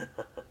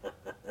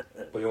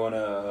 But you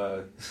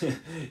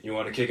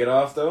wanna kick it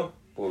off though?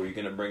 What were you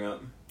gonna bring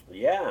up?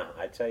 Yeah,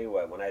 I tell you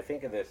what. When I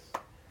think of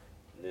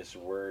this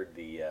word,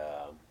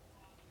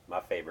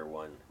 my favorite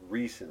one,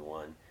 recent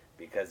one,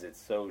 because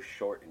it's so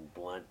short and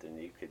blunt, and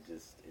it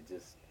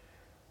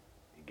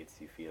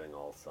gets you feeling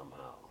all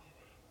somehow.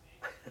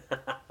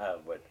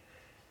 But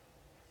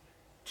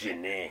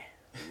Janae,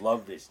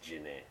 love this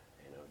Janae.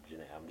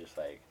 Janae. I'm just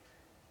like,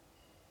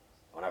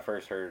 when I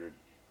first heard,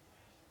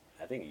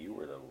 I think you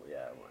were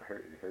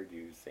heard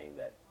you saying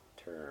that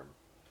term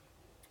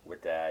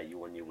with you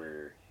when you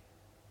were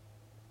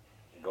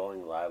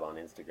going live on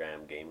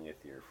Instagram, gaming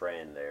with your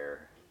friend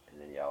there, and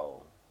then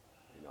y'all,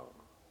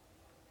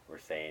 were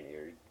saying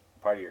you're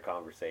part of your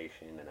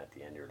conversation, and at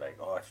the end you're like,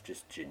 oh, it's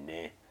just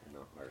Janae,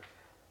 or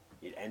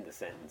you'd end the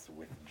sentence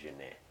with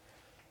Janae,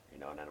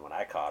 and then when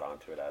I caught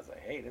onto it, I was like,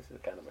 hey, this is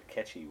kind of a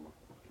catchy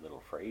little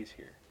phrase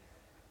here.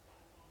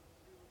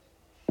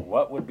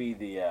 What would be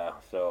the, I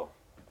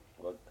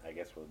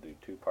guess we'll do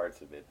two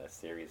parts of it, a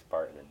serious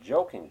part and a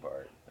joking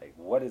part. Like,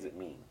 what does it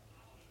mean?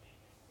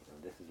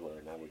 This is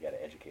where now we got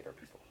to educate our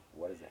people.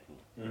 What does that mean?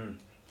 Mm.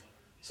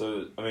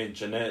 So, I mean,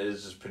 Jeanette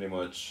is just pretty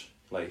much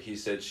like he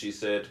said, she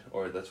said,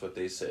 or that's what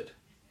they said.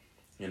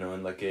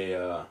 In like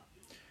a,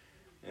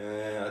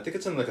 I think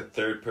it's in like a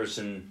third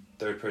person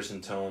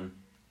tone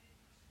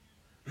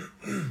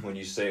when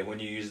you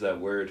use that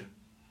word.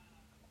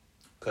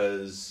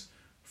 Because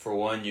for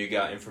one, you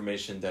got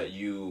information that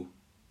you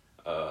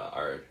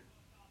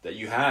that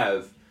you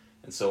have,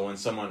 and so when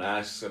someone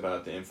asks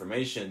about the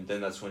information, then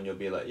that's when you'll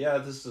be like, yeah,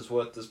 this is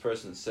what this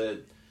person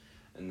said,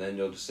 and then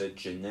you'll just say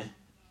Janae.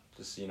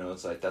 Just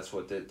it's like that's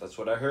what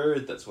I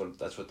heard. That's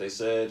what they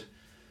said.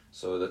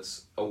 So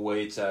that's a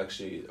way to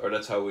actually, or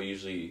that's how we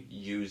usually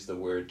use the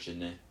word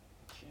Janae.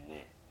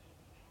 Janae.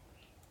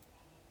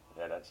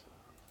 Yeah, that's.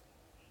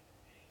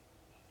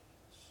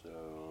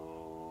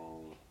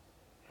 So,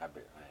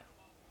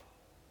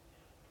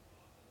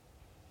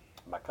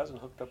 my cousin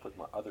hooked up with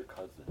my other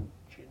cousin,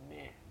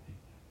 Janae.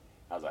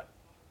 How's that?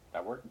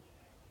 That work?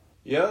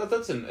 Yeah,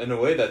 that's in a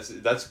way that's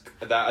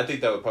I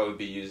think that would probably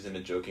be used in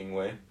a joking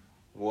way.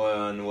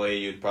 One way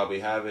you'd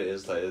probably have it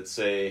is like, let's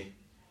say,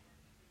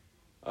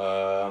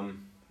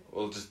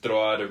 we'll just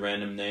throw out a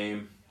random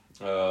name.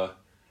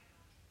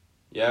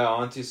 Yeah,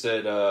 Auntie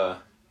said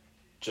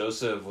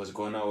Joseph was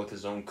going out with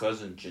his own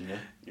cousin, Janae.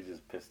 You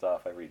just pissed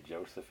off every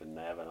Joseph in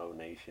Navajo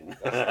Nation.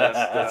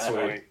 That's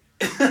sweet.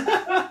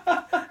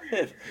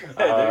 I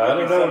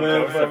don't know,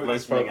 man.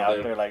 There's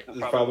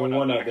probably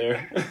one out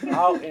there.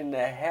 How in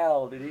the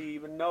hell did he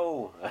even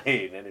know?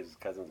 Hey, then his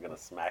cousin's gonna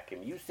smack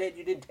him. You said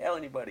you didn't tell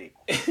anybody.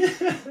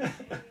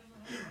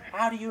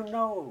 How do you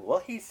know? Well,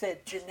 he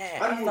said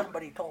Jeanette.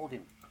 Somebody told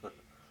him.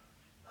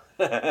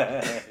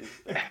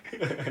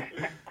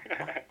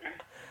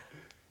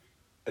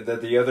 And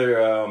then the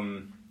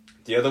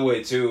other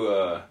way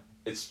too,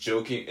 it's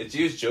joking. It's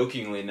used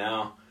jokingly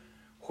now,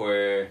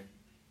 where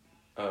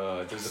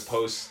there's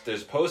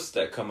posts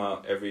that come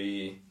out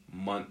every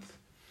month,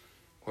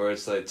 where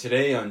it's like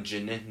today on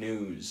Jeanette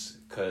News,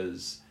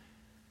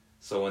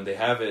 so when they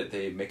have it,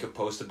 they make a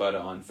post about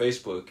it on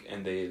Facebook,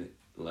 and they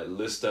like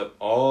list up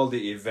all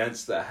the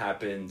events that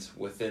happened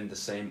within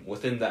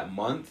that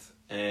month,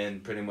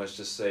 and pretty much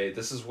just say,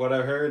 this is what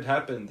I heard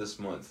happened this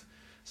month.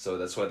 So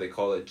that's why they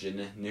call it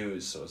Jeanette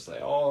News. So it's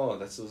like, oh,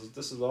 this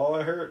is all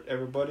I heard,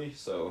 everybody.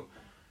 So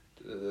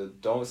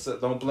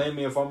don't blame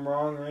me if I'm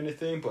wrong or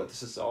anything, but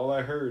this is all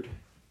I heard.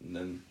 And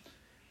then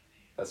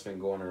that's been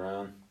going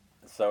around.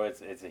 So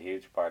it's a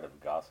huge part of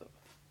gossip.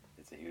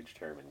 It's a huge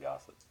term in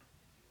gossip,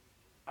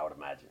 I would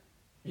imagine.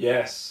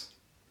 Yes.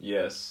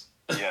 Like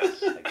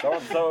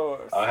so.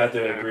 I have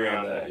to agree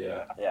on that.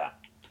 Yeah.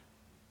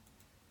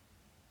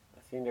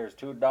 I seen there's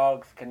 2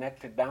 dogs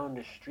connected down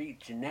the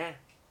street, Jeanette.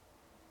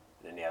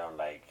 And then I'm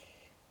like,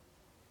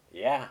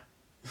 yeah.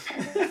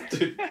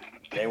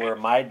 They were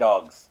my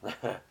dogs.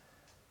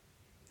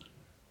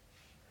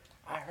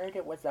 I heard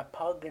it was a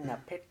pug and a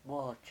pit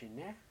bull,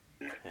 Jeanette.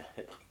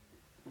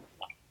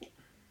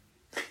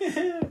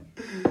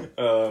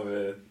 Oh,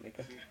 man.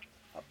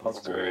 A pug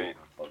bull. Great.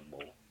 Pug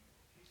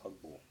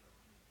bull.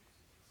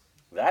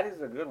 That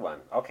is a good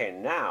one. Okay,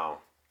 now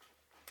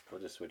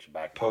we'll just switch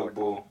back. Pug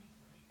bull.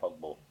 Yeah, a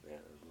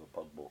little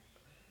pug bull.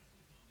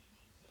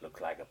 Looks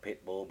like a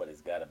pit bull, but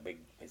he's got big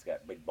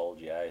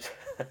bulgy eyes.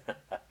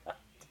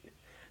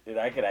 Dude,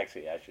 I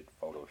should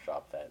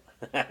Photoshop that.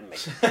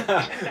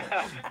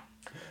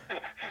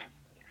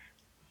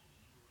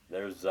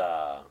 There's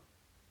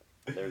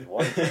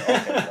one.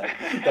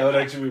 Okay, that would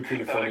actually be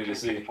pretty funny to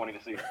see.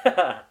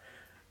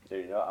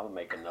 Dude, I'm gonna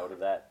make a note of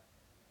that.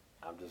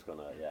 I'm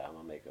gonna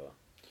make a.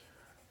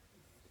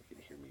 You can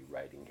hear me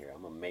writing here.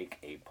 I'm gonna make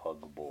a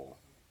pug bull.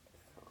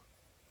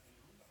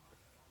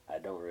 I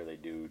don't really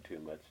do too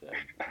much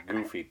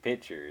goofy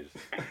pictures.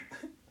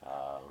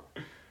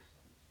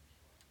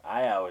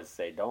 I always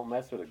say, don't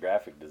mess with a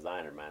graphic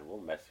designer, man.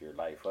 We'll mess your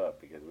life up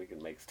because we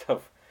can make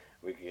stuff.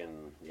 We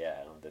can,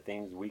 the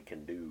things we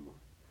can do,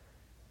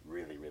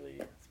 really,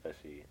 really.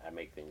 Especially, I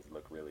make things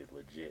look really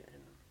legit,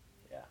 and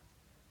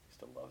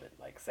still love it.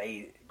 Like,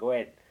 go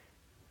ahead,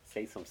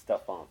 say some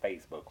stuff on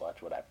Facebook.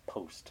 Watch what I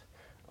post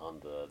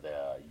on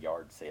the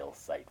yard sale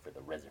site for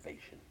the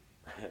reservation.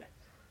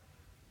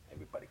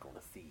 Everybody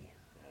gonna see,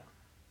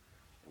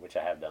 which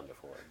I have done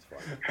before. It's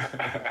fun.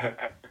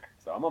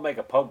 So I'm gonna make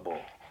a pug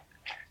bull.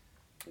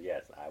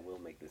 Yes, I will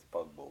make this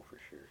pug bull for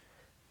sure.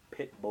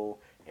 Pit bull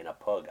and a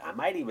pug. I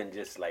might even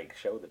just like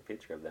show the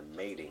picture of them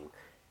mating,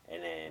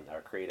 and then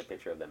or create a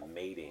picture of them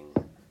mating,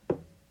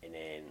 and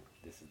then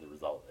this is the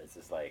result. It's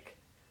just like,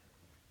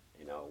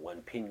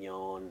 when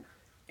Pinion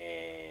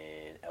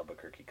and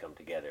Albuquerque come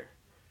together,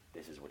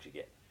 this is what you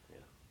get.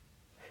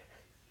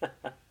 I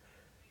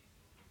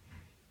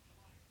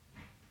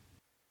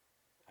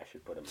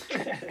should put them.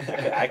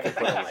 I could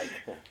put them like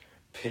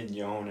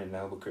Pinion and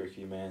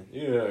Albuquerque, man.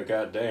 Yeah,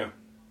 goddamn,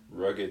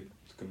 rugged.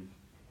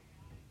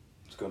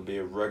 It's gonna be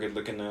a rugged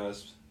looking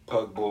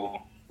pug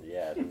bull.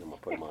 Yeah, I think I'm gonna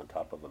put them on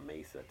top of a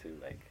mesa too.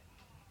 Like,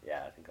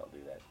 I think I'll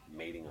do that.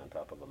 Mating on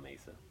top of a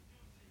mesa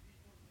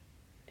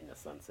in the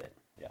sunset.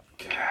 Yeah.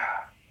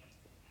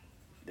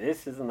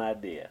 This is an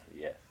idea.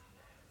 Yes,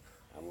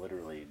 I'm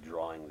literally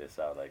drawing this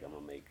out. Like, I'm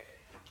gonna make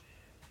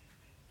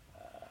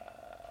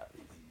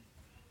these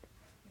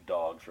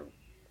dogs from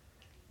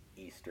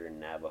Eastern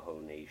Navajo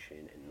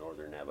Nation and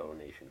Northern Navajo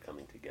Nation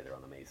coming together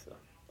on a mesa,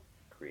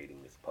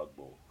 creating this pug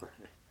bull.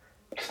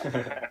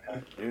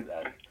 Dude,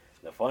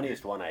 the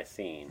funniest one I've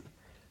seen,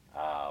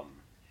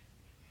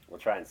 we'll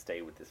try and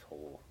stay with this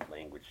whole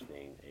language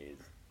thing, is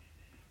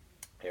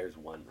there's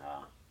one,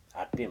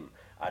 Atim.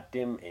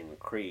 Atim in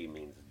Cree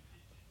means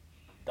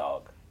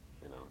dog.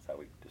 That's how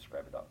we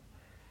describe a dog.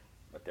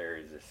 But there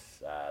is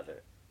this,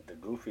 the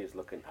goofiest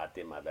looking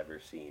Atim I've ever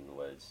seen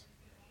was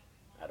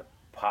at a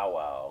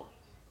powwow,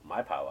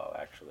 my powwow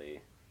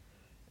actually,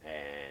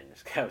 and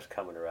this guy was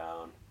coming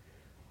around.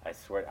 I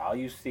swear, all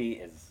you see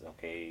is,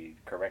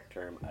 correct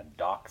term, a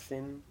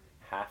dachshund,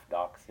 half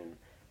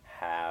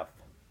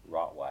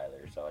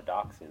Rottweiler. So a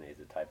dachshund is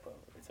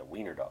it's a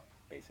wiener dog,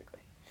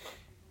 basically.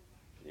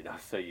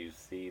 So you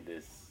see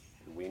this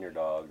wiener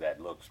dog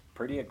that looks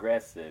pretty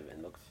aggressive,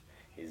 and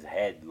his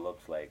head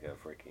looks like a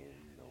freaking,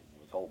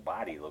 his whole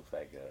body looks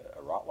like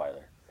a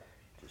Rottweiler.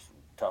 Just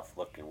tough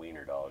looking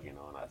wiener dog, and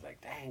I was like,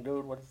 dang,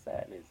 dude, what is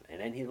that? And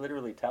then he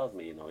literally tells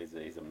me,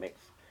 he's a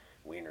mixed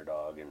wiener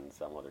dog and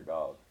some other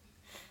dog.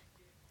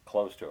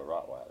 Close to a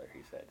Rottweiler,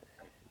 he said.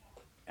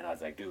 And I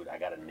was like, dude, I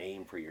got a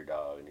name for your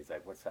dog. And he's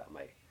like, what's that? I'm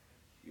like,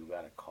 you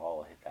got to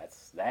call it.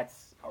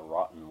 That's a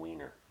rotten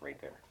wiener right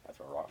there. That's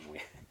a rotten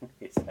wiener.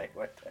 He's like,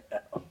 what the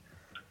hell?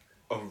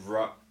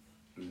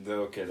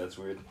 Okay, that's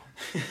weird.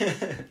 He's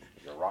a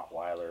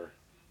Rottweiler.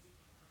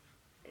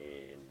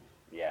 And,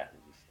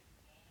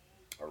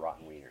 just a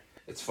rotten wiener.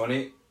 It's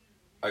funny.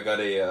 I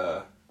got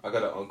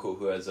an uncle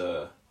who has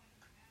a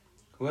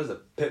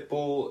pit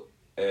bull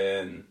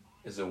and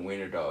is a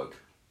wiener dog.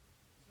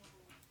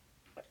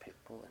 A pit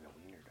bull and a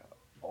wiener dog.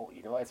 Oh,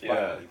 it's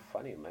funny.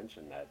 Funny you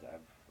mention that.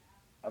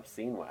 I've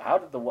seen one. How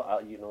did the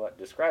one? You know what?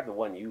 Describe the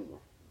one you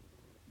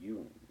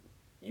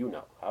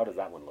know. How does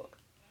that one look?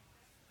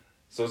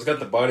 So it's got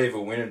the body of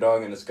a wiener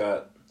dog, and it's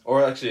got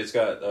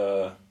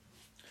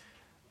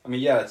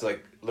it's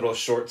like little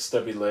short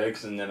stubby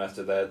legs, and then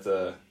after that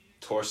the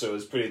torso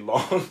is pretty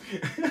long.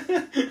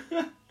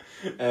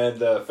 And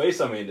face,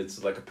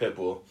 it's like a pit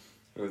bull.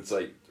 It's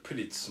like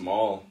pretty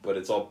small, but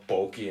it's all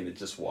bulky, and it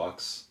just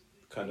walks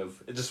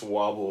it just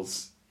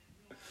wobbles.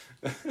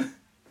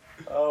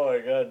 Oh my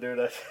god,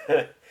 dude,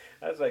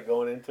 that's like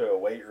going into a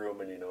weight room,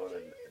 and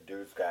the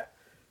dude's got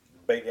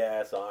big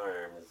ass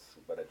arms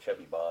but a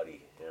chubby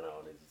body, and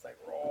he's just like,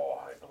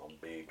 raw, I'm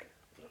big.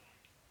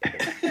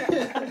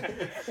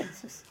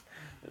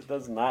 It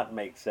does not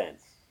make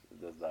sense. It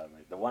does not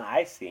make. The one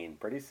I seen,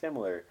 pretty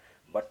similar,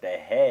 but the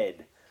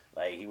head,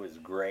 like, he was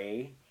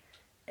gray,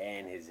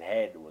 and his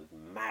head was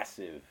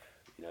massive.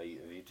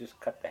 If you just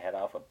cut the head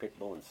off a pit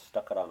bull and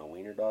stuck it on a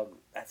wiener dog,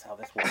 that's how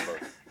this one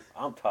looks.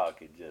 I'm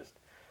talking just,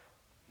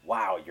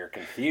 wow, you're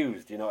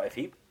confused.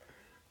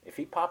 If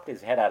he popped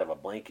his head out of a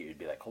blanket, you'd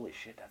be like, holy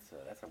shit, that's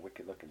a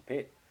wicked looking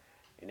pit.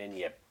 And then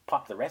you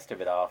pop the rest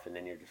of it off, and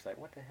then you're just like,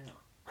 what the hell?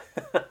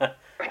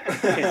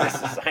 Is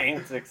this a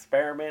science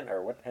experiment,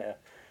 or what the hell?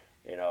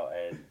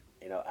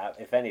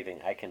 If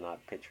anything, I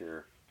cannot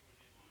picture.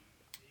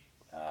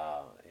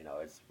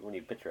 It's when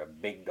you picture a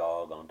big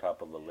dog on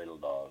top of a little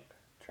dog,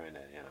 trying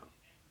to,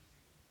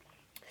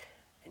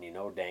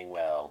 and dang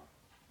well,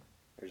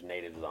 there's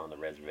natives on the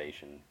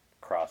reservation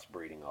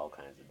crossbreeding all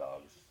kinds of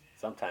dogs,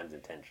 sometimes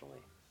intentionally.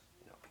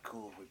 Be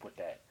cool if we put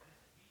that.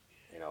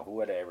 Who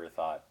would have ever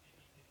thought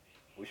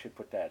we should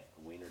put that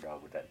wiener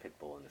dog with that pit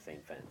bull in the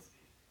same fence,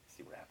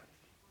 see what happens.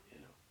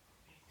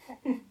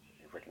 And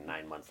freaking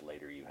 9 months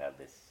later, you have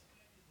this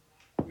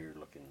weird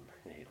looking,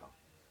 you know.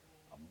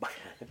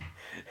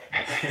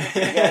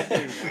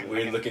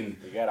 Weird looking.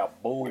 You got a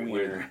bull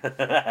wiener.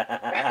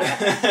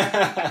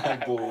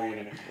 Bull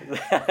wiener.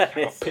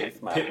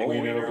 It's my Pit bull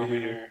wiener wiener over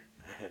here.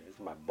 It's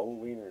my bull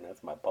wiener, and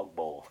that's my pug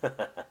bowl.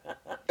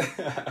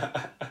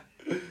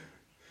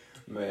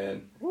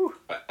 Man,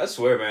 I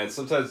swear, man.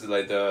 Sometimes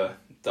like the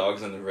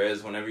dogs on the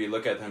res, whenever you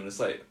look at them, it's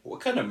like,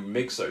 what kind of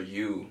mix are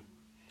you?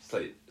 It's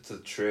like it's a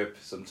trip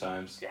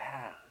sometimes.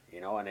 Yeah,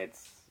 you know, and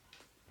it's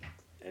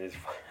it's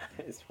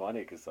funny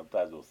because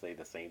sometimes we'll say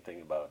the same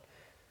thing about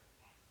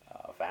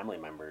family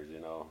members. You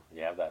know,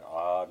 you have that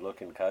odd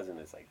looking cousin.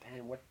 It's like,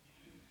 damn,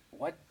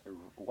 what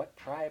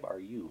tribe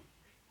are you?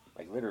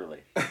 Like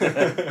literally, you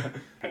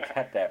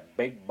got that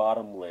big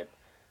bottom lip.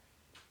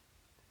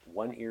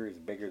 One ear is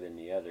bigger than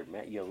the other.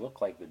 Man, you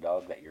look like the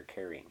dog that you're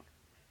carrying.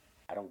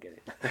 I don't get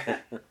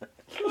it.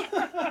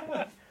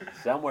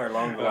 Somewhere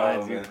along the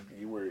lines,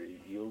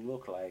 you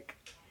look like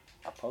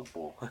a pug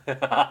bull. You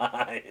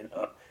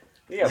know,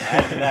 you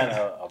imagine that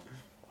a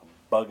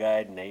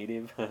bug-eyed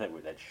native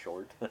that's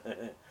short.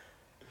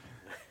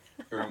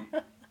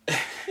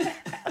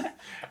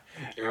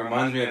 It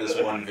reminds me of this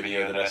one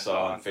video that I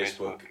saw on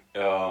Facebook,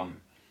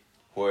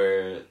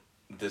 where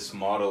this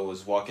model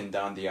was walking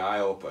down the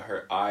aisle, but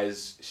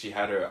she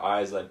had her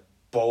eyes like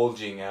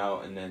bulging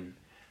out, and then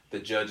the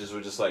judges were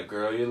just like,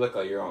 "Girl, you look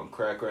like you're on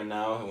crack right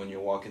now when you're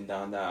walking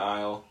down that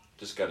aisle.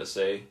 Just gotta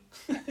say."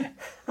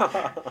 And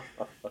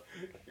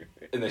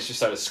then she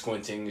started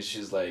squinting, and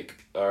she's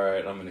like, "All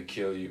right, I'm gonna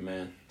kill you,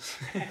 man."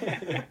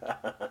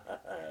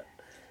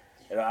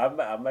 You know,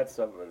 I met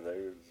some of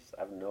those.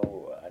 I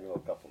know a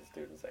couple of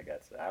students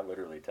I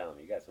literally tell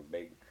them, you got some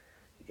big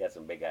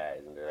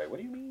eyes, and they're like, "What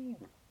do you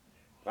mean?"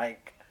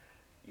 Like,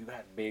 you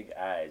got big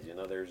eyes. You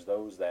know, there's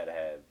those that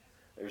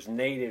there's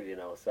native. You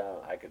know,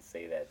 some I could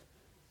say that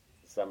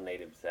some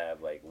natives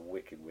have like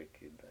wicked,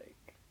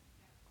 like,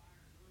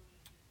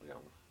 you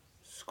know,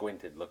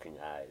 squinted looking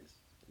eyes.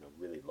 You know,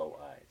 really low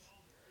eyes.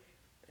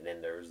 And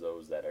then there's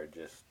those that are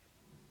just,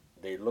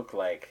 they look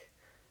like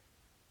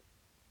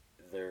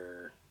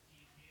they're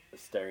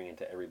staring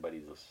into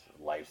everybody's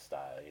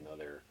lifestyle. You know,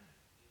 they're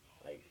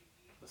like,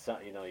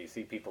 you know, you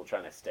see people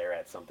trying to stare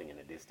at something in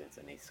the distance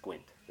and they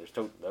squint. There's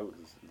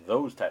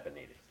those type of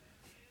natives.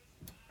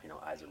 You know,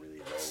 eyes are really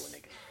low and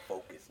they can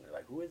focus and they're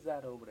like, who is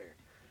that over there?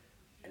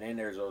 And then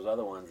there's those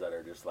other ones that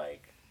are just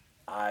like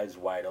eyes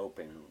wide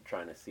open,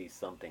 trying to see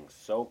something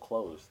so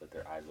close that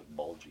their eyes look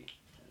bulgy.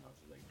 You know,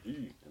 it's like,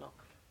 you know,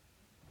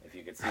 if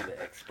you could see the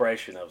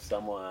expression of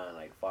someone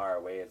like far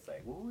away, it's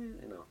like, who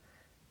is, you know.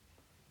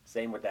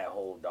 Same with that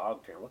whole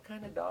dog term. What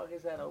kind of dog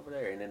is that over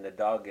there? And then the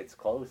dog gets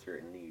closer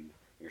and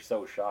you're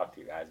so shocked,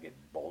 your eyes get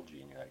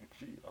bulgy and you're like,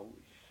 gee,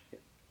 holy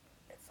shit.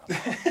 It's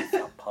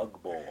a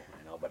pug bull,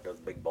 you know, but those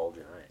big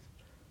bulging eyes.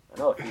 I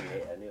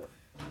knew a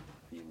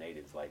few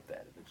natives like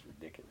that. It's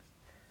ridiculous.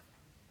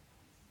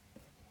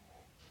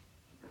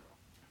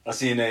 I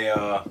seen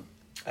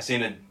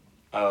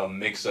a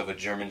mix of a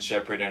German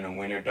Shepherd and a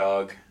Wiener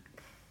dog.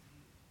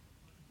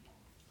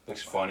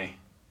 Looks funny.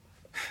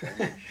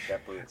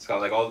 Shepherd. It's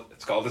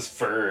got this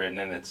fur, and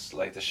then it's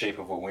like the shape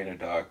of a Wiener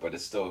dog, but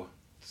it's still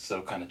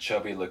kind of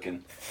chubby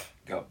looking.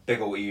 Got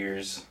big old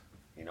ears.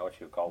 You know what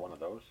you call one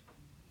of those?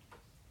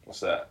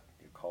 What's that?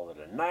 You call it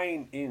a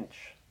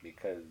 9-inch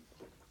because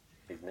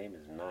his name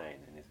is 9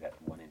 and he's got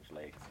 1-inch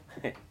legs.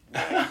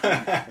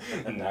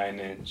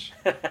 9-inch.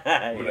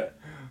 Yeah.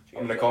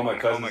 I'm gonna call my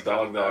cousin's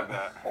dog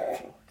that.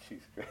 Oh,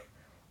 jeez.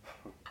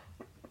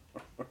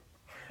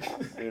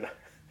 Dude, I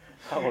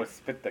almost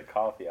spit the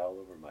coffee all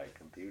over my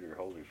computer.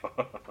 Holy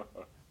fuck.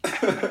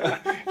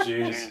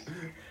 Jeez.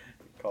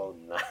 Called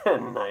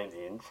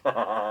 9-inch.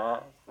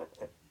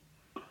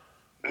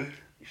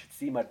 You should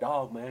see my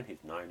dog, man.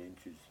 He's 9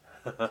 inches.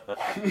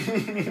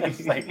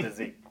 It's like, does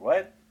he,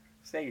 what?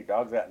 Say your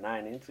dog's got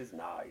 9 inches?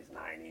 No, he's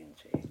 9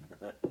 inches.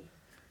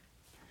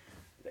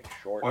 He's like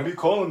short. Why do you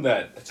call him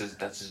that?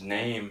 That's his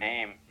name.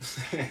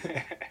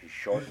 He's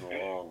short and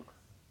long.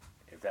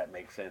 If that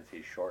makes sense,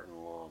 he's short and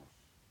long.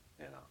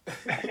 You know.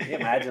 Can you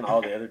imagine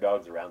all the other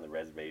dogs around the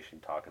reservation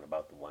talking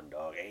about the one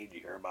dog? Hey, did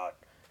you hear about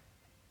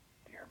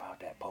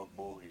that pug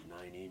bull? He's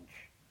 9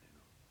 inch.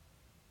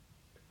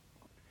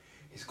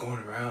 He's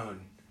going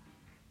around.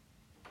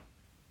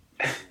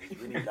 He's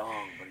really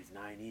long, but he's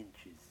 9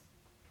 inches.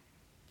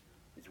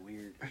 It's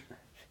weird.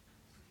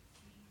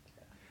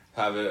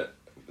 Have it,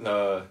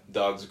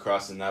 dogs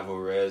across the Navajo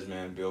Res,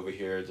 man, be over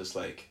here just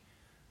like,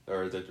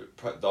 or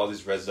all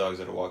these res dogs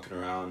that are walking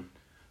around.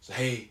 So,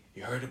 hey,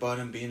 you heard about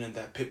him being in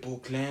that pit bull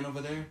clan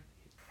over there?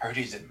 Heard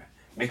he's a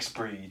mixed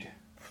breed.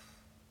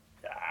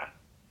 Yeah.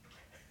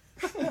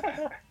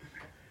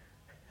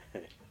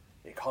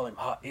 They call him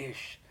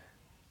Hot-ish.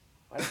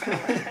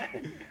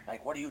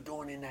 Like, what are you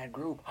doing in that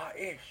group?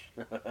 Hot-ish.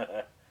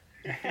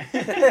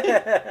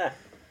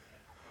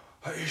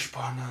 Hot-ish,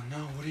 partner, no,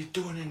 what are you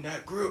doing in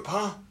that group,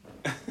 huh?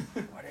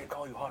 Why do they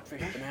call you Hot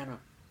Fish Banana?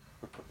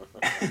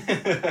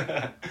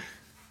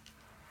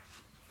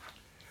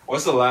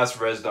 What's the last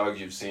res dog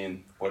you've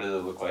seen? What did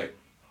it look like?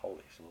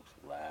 Holy smokes,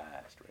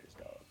 last res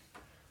dog.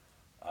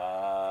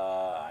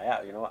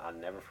 Yeah, you know what? I'll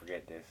never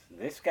forget this.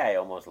 This guy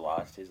almost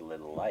lost his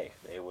little life.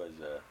 It was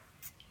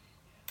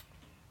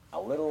a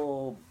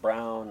little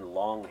brown,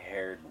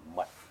 long-haired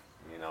mutt.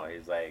 You know,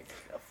 he's like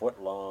a foot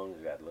long.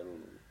 He's got little,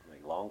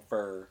 like long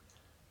fur,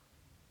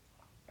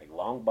 like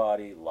long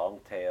body, long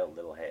tail,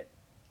 little head.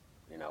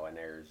 You know, and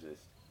there's this.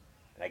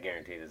 And I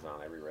guarantee this is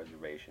on every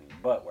reservation.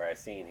 But where I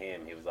seen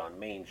him, he was on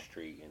Main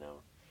Street. You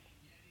know,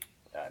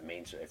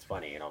 Main. It's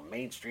funny. You know,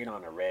 Main Street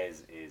on a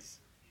res is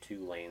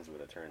 2 lanes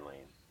with a turn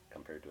lane.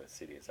 Compared to a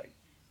city, it's like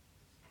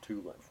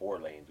 4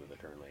 lanes with a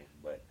turn lane.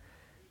 But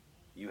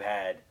you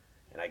had,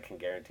 and I can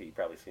guarantee you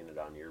probably seen it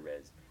on your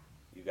res.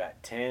 You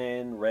got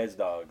 10 res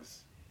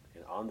dogs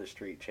on the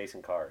street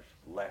chasing cars,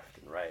 left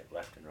and right,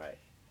 left and right.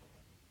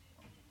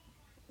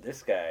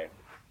 This guy,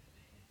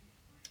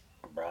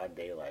 broad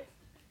daylight.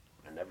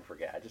 I never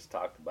forget. I just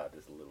talked about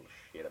this little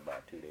shit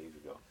about 2 days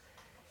ago.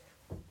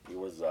 He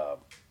was,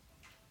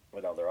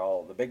 they're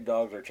all, the big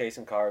dogs are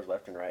chasing cars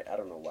left and right. I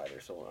don't know why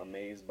they're so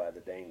amazed by the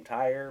dang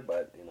tire,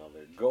 but, you know,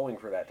 they're going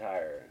for that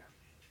tire.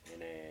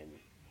 And then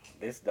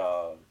this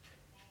dog,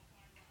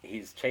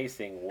 he's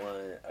chasing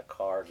a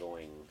car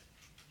going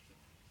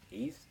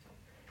east,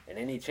 and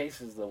then he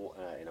chases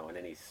and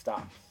then he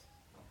stops.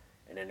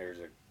 And then there's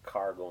a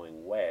car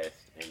going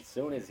west, and as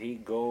soon as he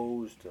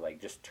goes to, like,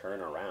 just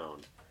turn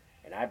around,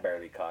 and I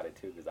barely caught it,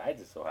 too, because I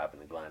just so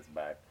happened to glance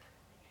back,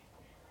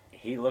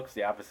 he looks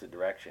the opposite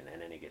direction,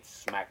 and then he gets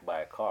smacked by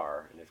a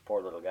car. And this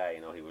poor little guy,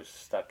 you know, he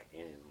was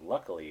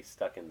luckily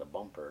stuck in the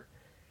bumper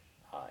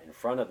in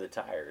front of the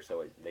tire.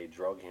 So they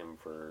drug him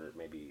for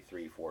maybe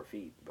 3-4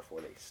 feet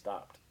before they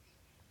stopped.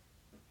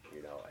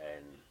 You know,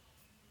 and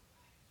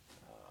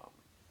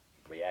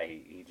but yeah,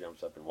 he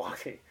jumps up and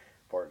walks.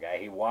 Poor guy,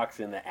 he walks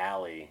in the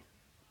alley,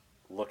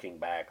 looking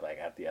back like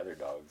at the other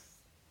dogs.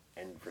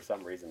 And for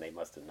some reason, they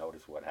must have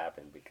noticed what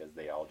happened because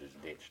they all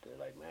just ditched. They're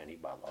like, man, he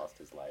about lost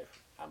his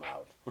life. I'm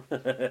out.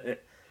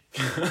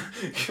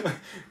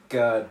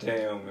 God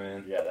damn,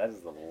 man. Yeah, that is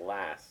the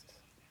last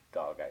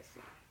dog I've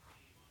seen.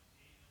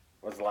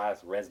 What's the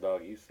last res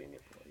dog you've seen? You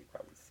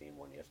probably seen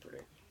one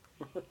yesterday.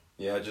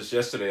 Yeah, just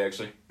yesterday,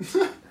 actually.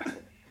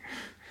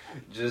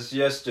 Just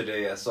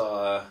yesterday, I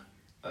saw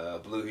a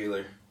blue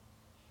heeler.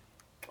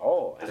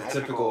 Oh, and it's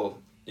a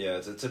typical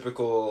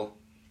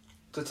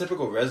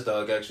res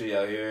dog actually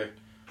out here.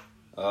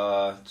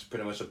 It's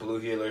pretty much a blue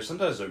heeler.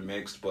 Sometimes they're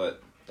mixed,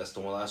 but that's the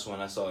last one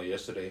I saw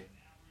yesterday.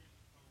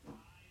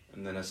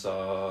 And then I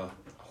saw a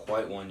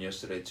white one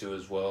yesterday too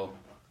as well.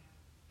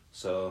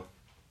 So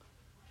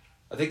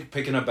I think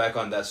picking up back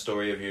on that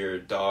story of your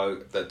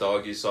dog, that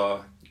dog you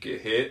saw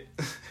get hit.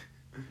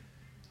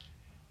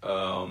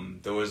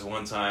 There was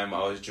one time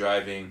I was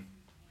driving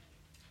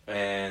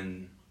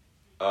and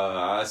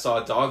I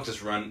saw a dog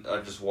just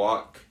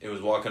walk. It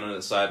was walking on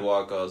the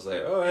sidewalk. I was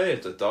like, oh, hey,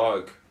 it's a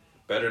dog.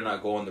 Better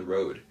not go on the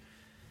road.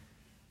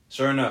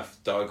 Sure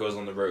enough, dog goes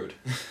on the road.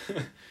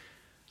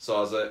 So I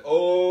was like,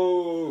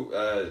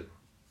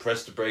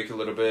 pressed the brake a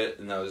little bit,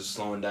 and I was just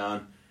slowing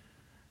down.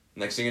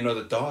 Next thing you know,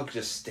 the dog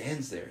just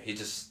stands there. He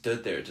just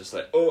stood there, just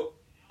like, oh,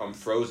 I'm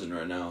frozen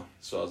right now.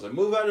 So I was like,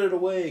 move out of the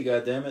way,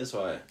 goddammit.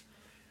 So I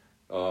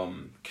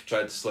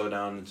tried to slow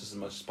down just as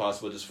much as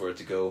possible just for it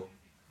to go.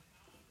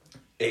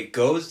 It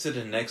goes to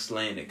the next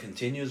lane. It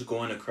continues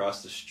going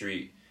across the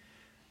street.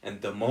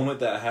 And the moment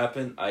that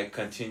happened, I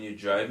continued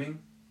driving.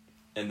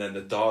 And then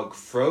the dog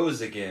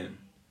froze again.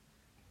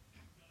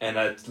 And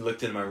I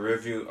looked in my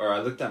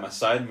I looked at my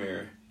side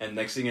mirror. And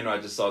next thing you know, I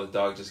just saw the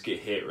dog just get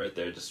hit right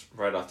there, just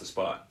right off the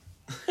spot.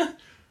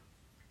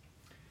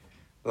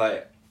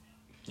 Like,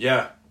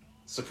 yeah,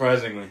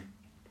 surprisingly.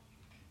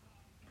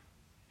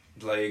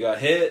 Like, he got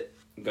hit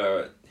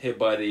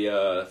by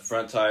the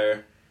front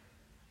tire.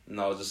 And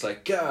I was just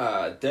like,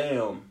 God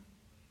damn.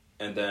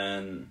 And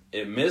then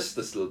it missed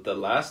the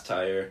last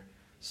tire.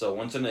 So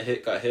once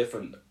it got hit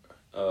from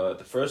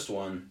the first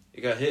one,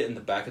 it got hit in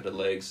the back of the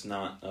legs,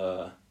 not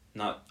on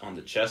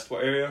the chest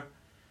area.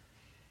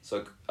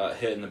 So it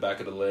hit in the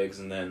back of the legs,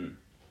 and then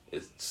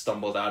it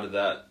stumbled out of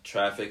that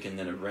traffic, and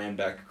then it ran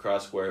back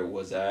across where it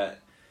was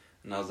at.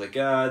 And I was like,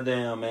 God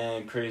damn,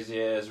 man,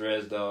 crazy ass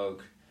res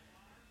dog.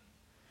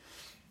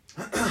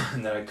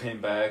 And then I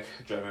came back,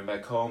 driving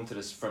back home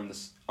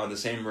on the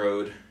same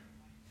road.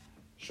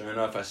 Sure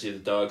enough, I see the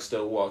dog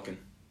still walking.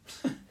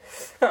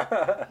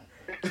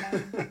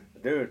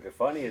 Dude, the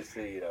funniest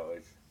thing,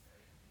 is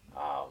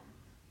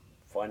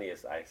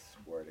funniest, I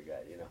swear to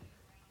God,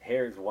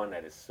 here's one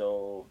that is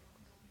so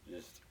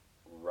just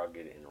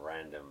rugged and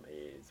random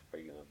is,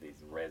 speaking of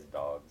these res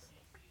dogs.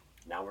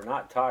 Now, we're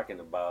not talking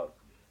about,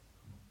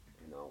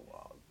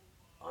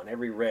 on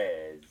every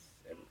res,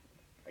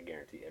 I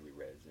guarantee every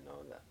res,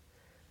 that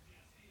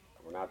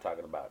we're not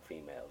talking about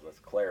females. Let's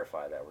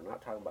clarify that. We're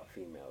not talking about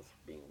females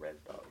being res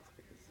dogs,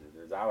 because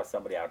there's always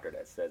somebody out there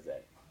that says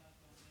that.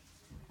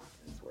 I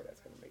swear that's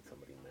going to make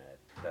somebody mad.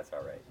 That's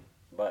all right.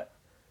 But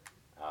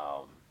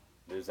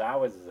there's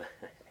always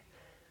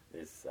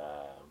this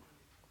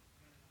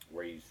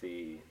where you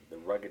see the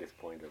ruggedest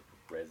point of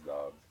res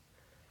dogs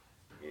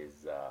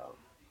is,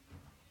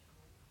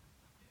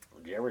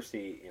 do you ever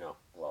see,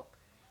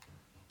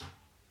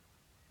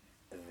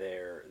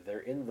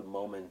 they're in the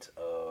moment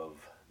of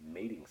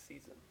mating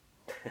season.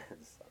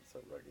 This sounds so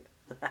rugged.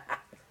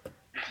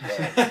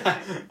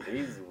 But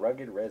these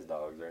rugged res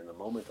dogs are in the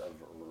moment of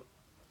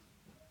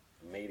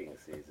mating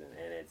season,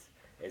 and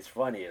it's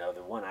funny,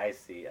 the one I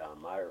see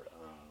on my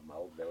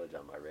old village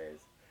on my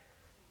res,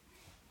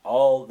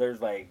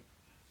 there's like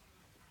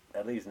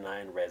at least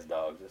 9 res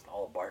dogs just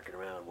all barking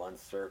around one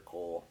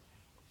circle.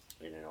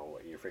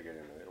 You're figuring,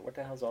 what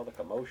the hell's all the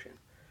commotion?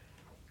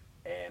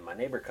 And my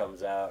neighbor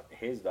comes out,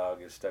 his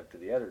dog is stuck to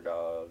the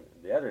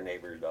other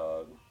neighbor's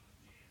dog,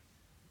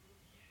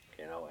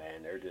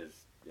 and they're just,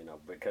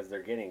 because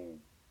they're getting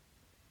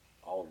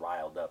all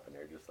riled up, and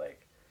they're just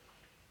like,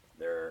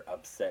 they're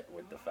upset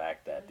with the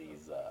fact that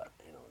these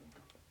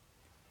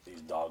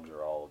dogs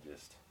are all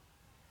just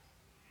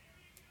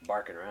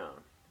barking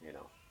around,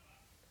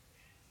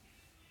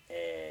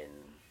 And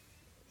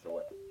so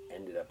what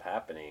ended up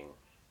happening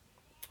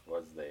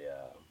was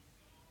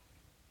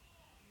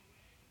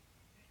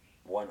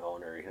one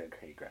owner,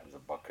 he grabs a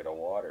bucket of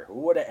water. Who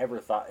would have ever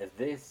thought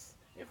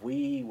if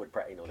we would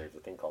practice, there's a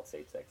thing called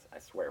safe sex. I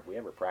swear, if we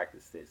ever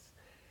practiced this,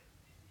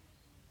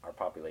 our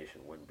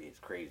population wouldn't be as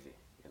crazy.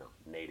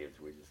 Natives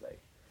were just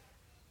like,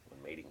 when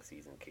mating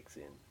season kicks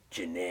in,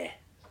 Janae.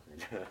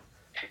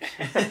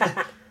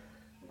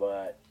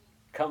 But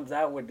comes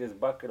out with this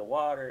bucket of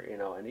water,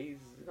 and these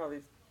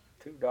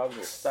 2 dogs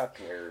are stuck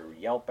and they're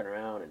yelping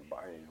around and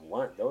barking.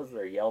 Those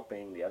are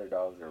yelping, the other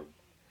dogs are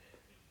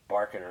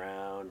barking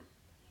around.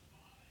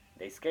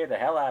 They scare the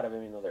hell out of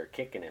him, they're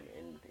kicking him,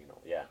 and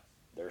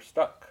they're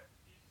stuck.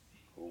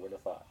 Who would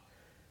have thought?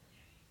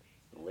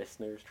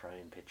 Listeners, try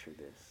and picture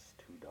this: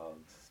 2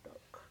 dogs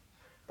stuck.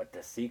 But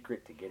the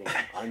secret to getting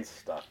them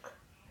unstuck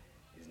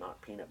is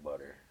not peanut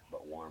butter,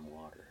 but warm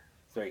water.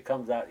 So he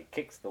comes out, he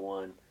kicks the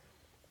one,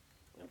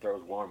 and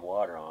throws warm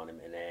water on him,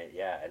 and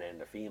then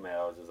the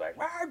female is just like,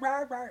 rawr,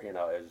 rawr, rawr.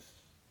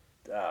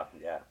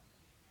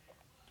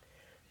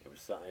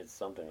 It's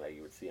something that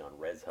you would see on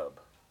ResHub.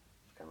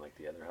 It's kind of like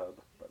the other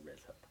hub, but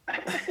ResHub.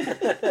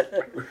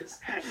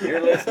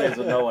 Your listeners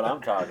will know what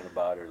I'm talking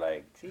about. Or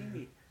like,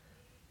 gee,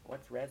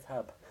 what's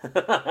ResHub? I'm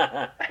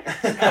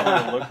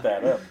gonna look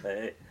that up.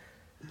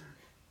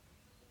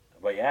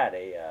 But yeah,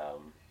 they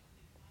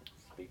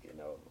speaking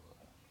of,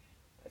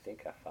 I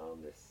think I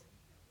found this.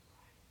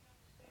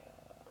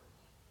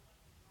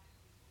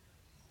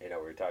 We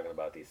were talking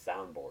about these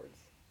soundboards.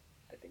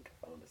 I think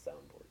I found a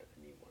soundboard, a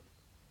new one.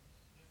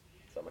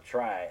 So I'm gonna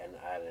try and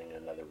adding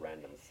another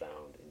random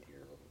sound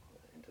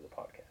into the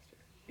podcast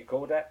here. You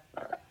cool with that?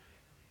 All right.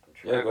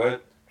 Yeah, go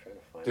ahead.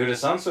 Dude, it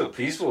sounds so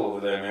peaceful over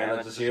there, man.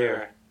 I just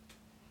hear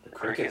the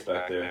crickets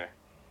back there.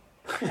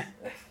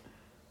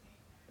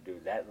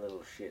 Dude, that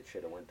little shit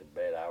should have went to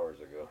bed hours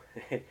ago.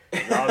 He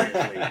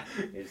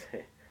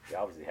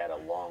obviously had a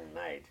long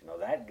night.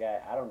 That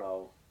guy, I don't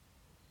know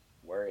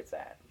where it's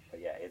at, but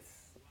yeah,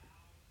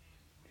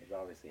 he's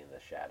obviously in the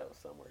shadows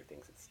somewhere. He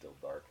thinks it's still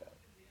dark out.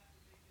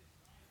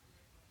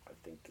 I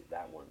think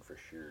that one for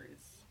sure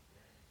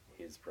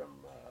is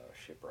from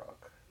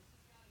Shiprock.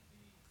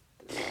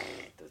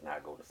 Does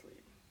not go to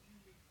sleep.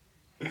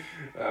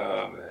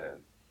 Oh,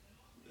 man.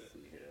 Let's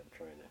see here. I'm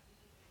trying to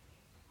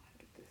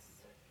get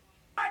this.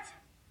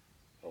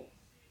 Oh.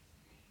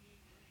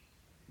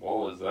 What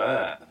was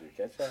that? Did you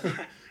catch that?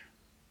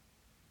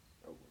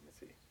 Oh, let me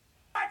see.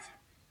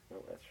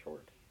 Oh, that's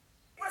short.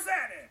 What's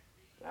that in?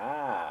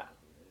 Ah.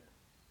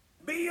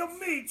 Be of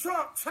me,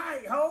 trunk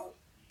tight, ho.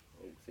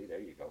 Oh, see, there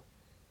you go.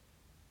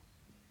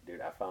 Dude,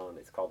 I found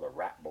it's called a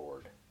rap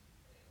board.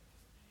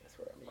 That's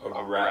what I mean.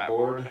 A rap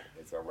board?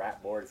 It's a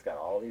rap board. It's got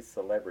all these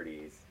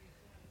celebrities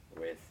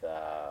with,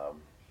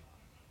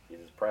 you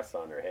just press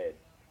on their head.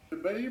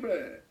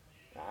 Baby.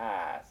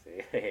 Ah,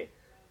 see.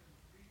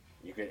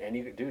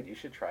 Dude, you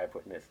should try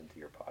putting this into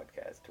your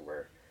podcast to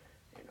where,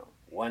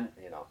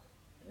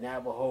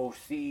 Navajo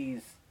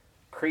sees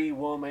Cree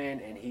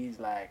woman and he's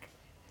like,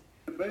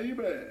 baby.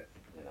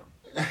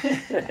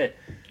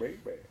 Baby.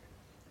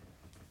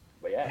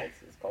 But yeah,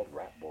 it's called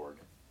rap board.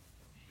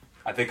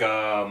 I think if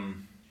I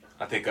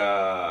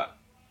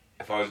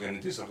was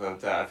gonna do something like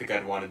that, I think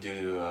I'd want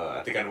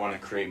to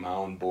create my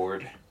own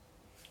board.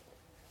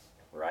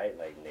 Right,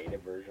 like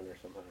native version or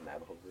something,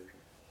 Navajo version.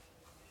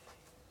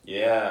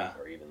 Yeah.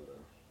 Or even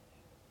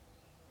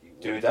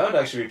Dude, that would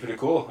actually be pretty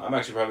cool. I'm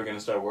actually probably gonna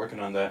start working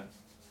on that.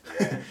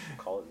 Yeah,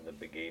 call it the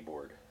Begay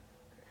board.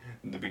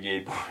 The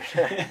Begay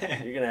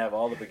board. You're gonna have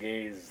all the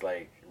Begays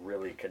like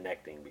really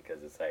connecting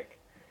because it's like,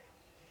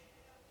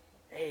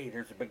 hey,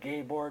 there's a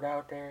Begay board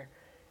out there,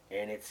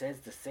 and it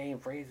says the same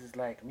phrases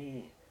like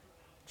me.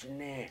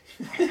 Janae,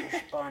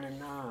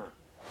 Spanana,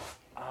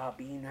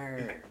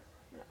 Abiner,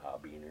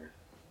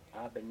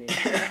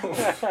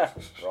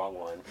 Wrong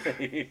one.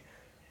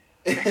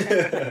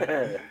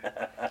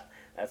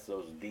 That's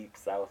those deep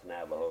South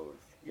Navajos.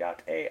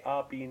 Yate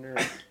Abiner.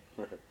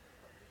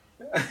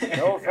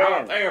 No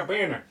offense.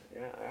 Abiner.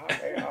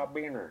 Yeah,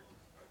 Abiner.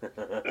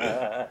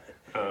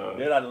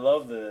 Dude,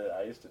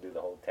 I used to do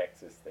the whole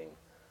Texas thing.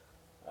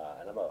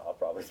 And I'll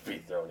probably be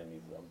throwing in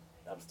these.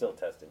 I'm still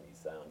testing these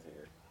sounds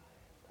here.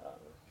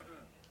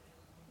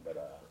 But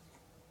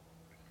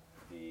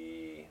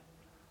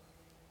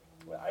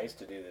I used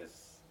to do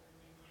this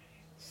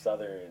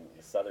southern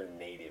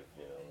native,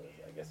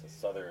 I guess a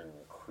southern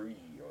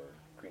Cree or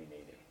Cree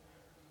native,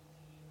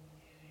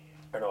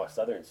 or no, a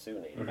southern Sioux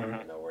native,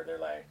 where they're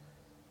like,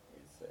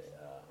 you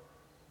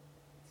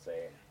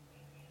say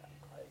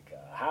like,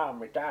 "Hi, I'm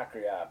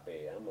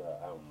Ritakriapi.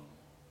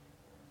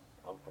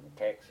 I'm from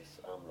Texas.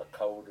 I'm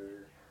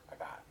Lakota. I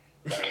got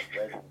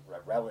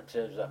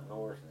relatives up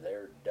north.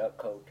 They're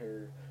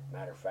Dakota.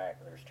 Matter of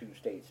fact, there's 2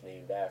 states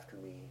named after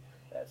me.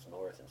 That's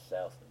North and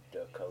South of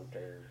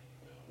Dakota.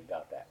 We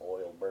got that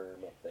oil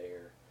berm up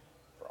there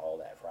for all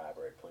that fry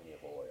bread, plenty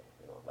of oil,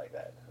 like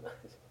that."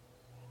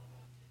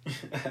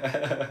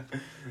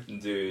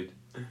 Dude,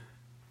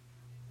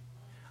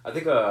 I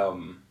think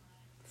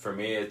for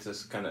me it's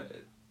just kind of,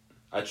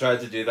 I tried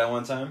to do that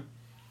one time,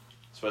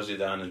 especially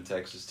down in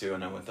Texas too,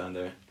 when I went down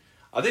there.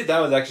 I think that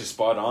was actually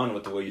spot on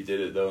with the way you did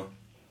it though.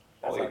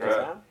 That's how they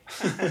sound?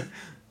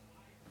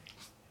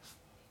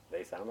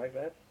 They sound like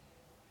that?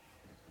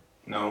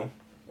 No.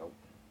 Nope.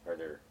 Are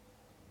there?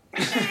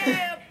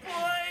 Yeah,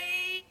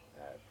 boy!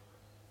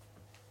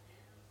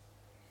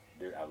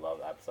 Dude, I'm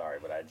sorry,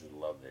 but I just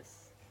love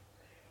this.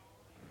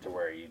 To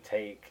where you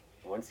take,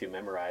 once you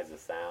memorize the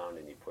sound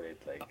and you put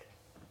it like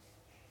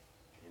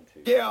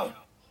into... Yeah.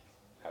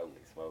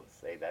 Holy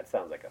smokes. Hey, that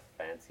sounds like a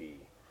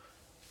fancy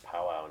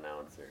powwow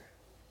announcer.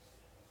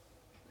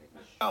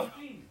 Oh.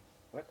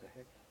 What the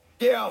heck?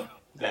 Yeah.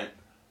 Then.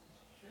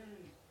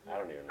 I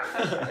don't even know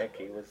what the heck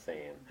he was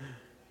saying.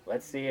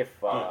 Let's see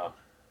if I'll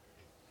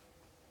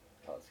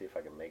see if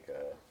I can make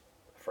a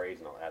phrase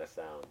and I'll add a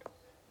sound.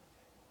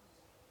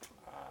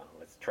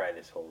 Let's try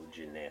this whole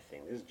Janae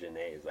thing. This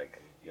Janae is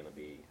like gonna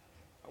be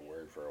a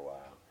word for a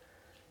while.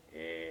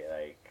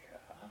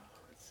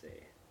 Let's see.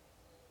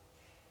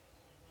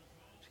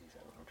 Jeez,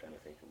 I'm trying to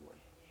think of one.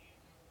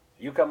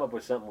 You come up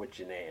with something with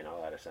Janae and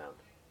I'll add a sound.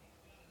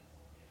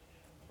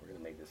 We're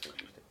gonna make this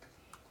interesting.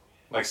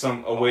 Like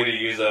a way to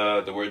use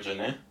the word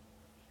Janae?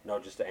 No,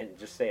 just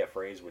say a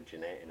phrase with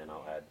Janae and then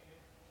I'll add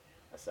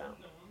a sound.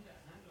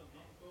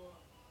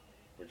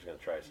 We're just gonna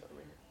try something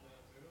here.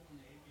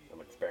 I'm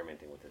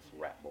experimenting with this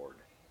rap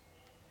board.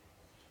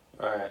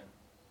 Alright.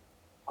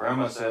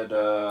 Grandma said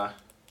that,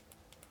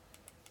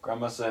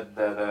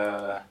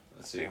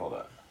 let's see, hold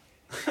on.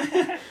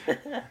 I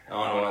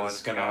don't know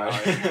what's gonna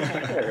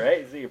happen.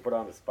 Right? So you put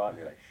on the spot and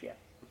you're like, shit.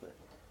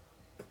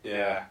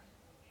 Yeah.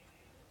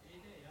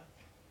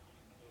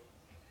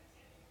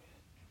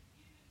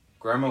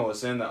 Grandma was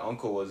saying that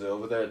Uncle was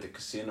over there at the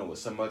casino with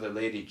some other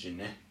lady,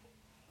 Janae.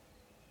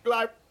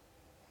 Like,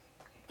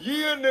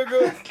 yeah,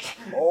 nigga.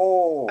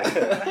 Oh.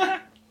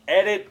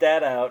 Edit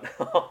that out.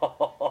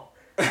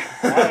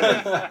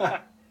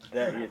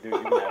 That you do.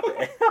 You're gonna have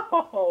to.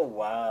 Oh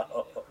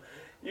wow.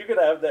 You're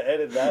gonna have to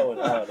edit that one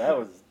out. That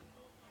was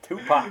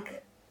Tupac.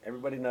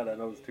 Everybody that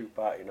knows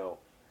Tupac,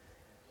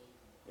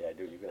 Yeah,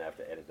 dude, you're gonna have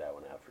to edit that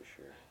one out for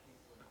sure.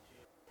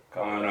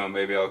 I don't know.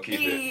 Maybe I'll keep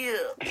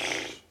it.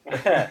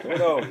 Who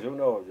knows? Who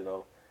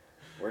knows?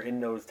 We're in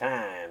those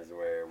times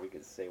where we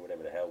can say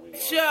whatever the hell we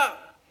want. Sure.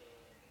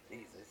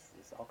 Jeez,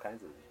 this all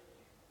kinds of.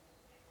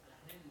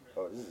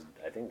 Oh,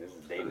 I think this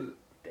is David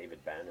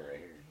Banner right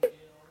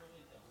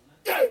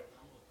here.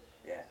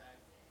 Yeah,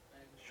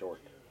 short.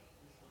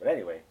 But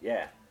anyway,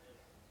 yeah.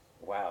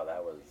 Wow,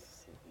 that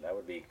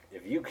would be,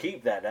 if you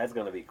keep that, that's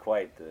gonna be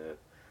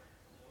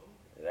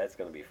that's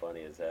gonna be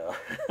funny as hell.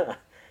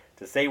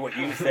 To say what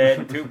you said,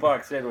 and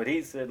Tupac said what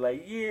he said,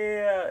 like,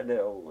 yeah, and then,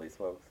 holy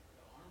smokes.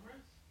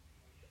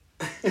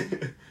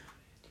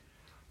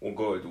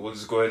 We'll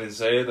just go ahead and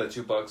say it that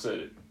Tupac said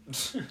it.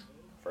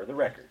 For the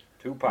record,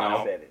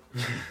 Tupac said it.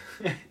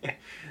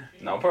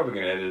 No, I'm probably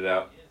gonna edit it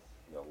out.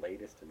 The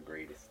latest and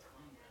greatest.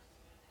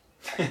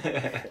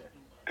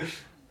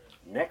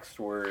 Next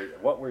word,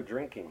 what we're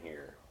drinking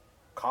here,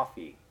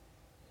 coffee.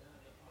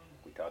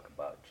 We talk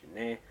about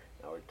Janae,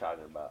 now we're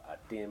talking about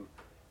Atim.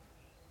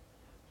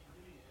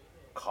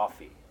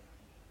 Coffee,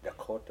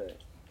 Dakota.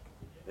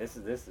 This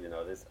is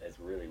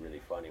really, really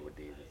funny with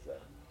these.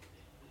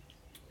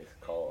 It's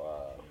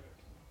called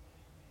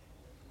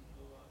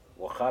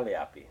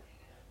Wakaliapi.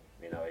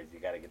 You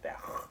got to get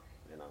that.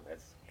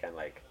 That's kind of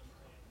like,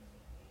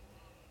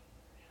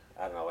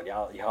 I don't know, when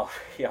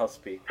y'all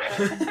speak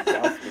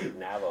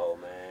Navajo,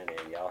 man,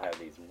 and y'all have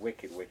these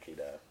wicked.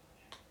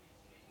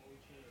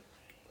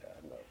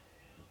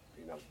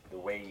 The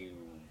way you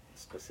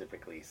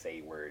specifically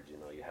say words,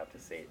 you have to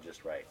say it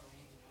just right.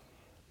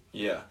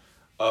 Yeah.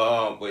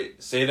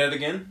 Wait, say that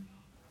again?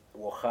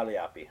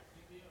 Wakaliapi.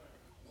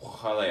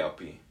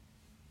 Wakaliapi.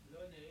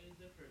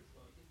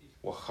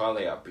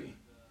 Wakaliapi.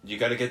 You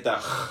gotta get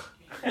that.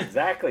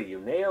 Exactly, you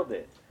nailed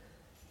it.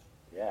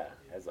 Yeah,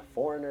 as a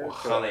foreigner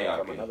from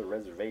another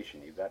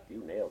reservation, you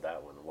nailed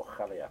that one.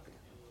 Wakaliapi.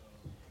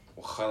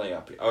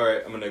 Wakaliapi.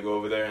 Alright, I'm gonna go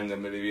over there and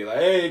I'm gonna be like,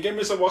 hey, give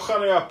me some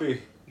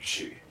wakaliapi.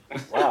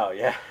 Wow,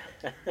 yeah.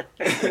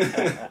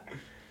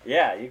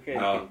 Yeah,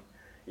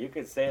 you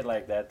could say it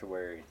like that to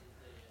where,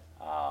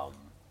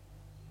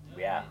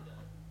 yeah,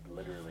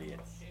 literally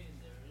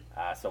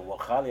So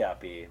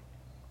Wakaliapi,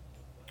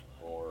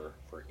 or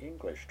for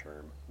English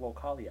term,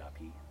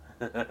 Wakaliapi.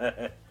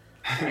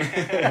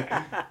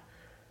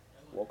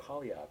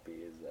 Wakaliapi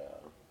is,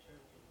 let's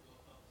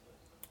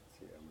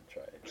see, I'm going to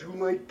try it. Would you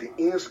like to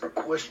answer a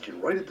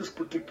question right at this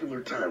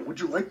particular time? Would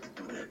you like to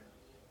do that?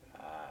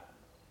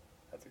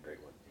 That's a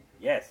great one.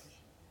 Yes.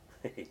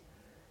 Let's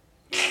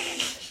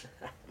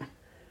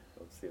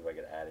see if I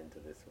can add into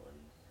this one.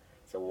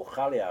 So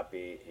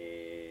Wakaliapi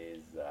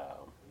is...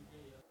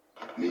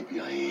 Maybe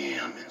I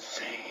am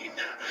insane.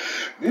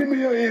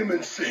 Maybe I am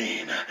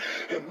insane.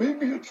 And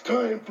maybe it's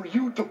time for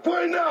you to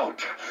find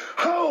out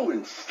how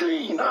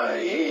insane I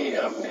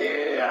am.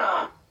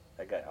 Yeah.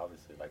 That guy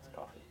obviously likes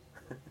coffee.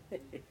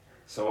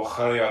 So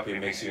Wakaliapi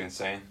makes you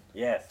insane.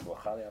 Yes,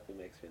 Wakaliapi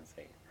makes you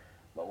insane.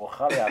 But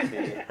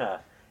Wakaliapi,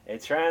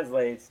 it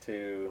translates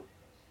to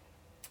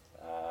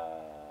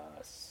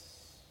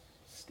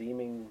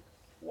steaming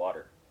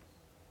water.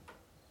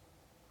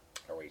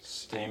 Or wait,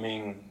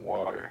 Steaming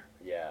water.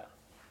 yeah.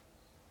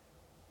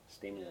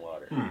 Steaming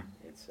water.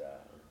 It's,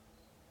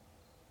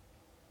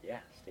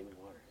 yeah, steaming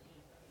water.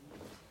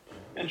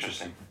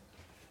 Interesting.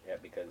 Yeah,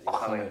 because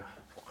Wakaliapi.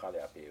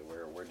 Wakaliapi,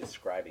 we're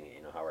describing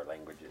it, how our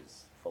language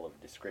is full of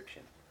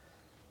description.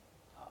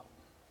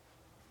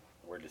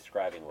 We're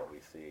describing what we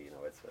see,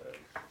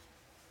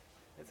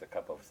 it's a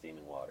cup of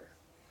steaming water.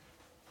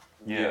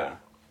 Yeah.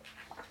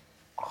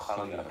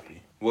 Wakaliapi.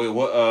 Wait,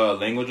 what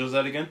language was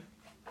that again?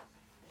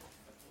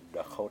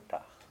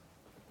 Dakota.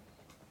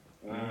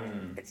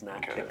 It's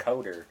not okay.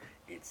 decoder,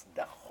 it's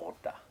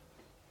Dakota.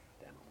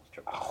 Damn, almost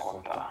choked.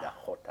 Dakota.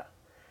 Dakota.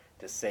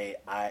 To say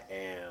I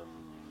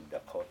am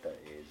Dakota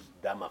is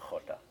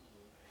Damakota.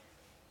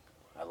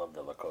 I love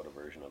the Lakota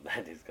version of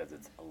that is because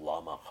it's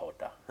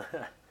Lamakota.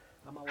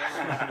 I'm a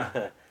llama.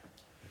 Did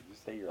you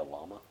say you're a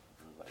llama?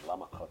 I was like,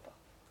 Lamakota.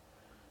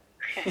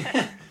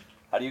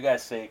 How do you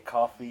guys say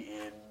coffee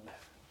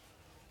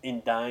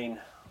in Dine?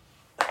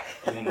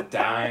 In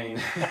dine.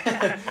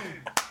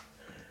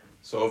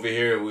 So over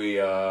here we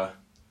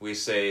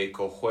say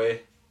kohue.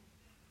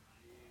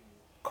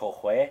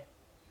 Kohue?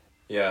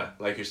 Yeah,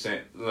 like you're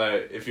saying,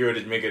 like if you were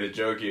to make it a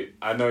joke,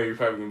 I know you're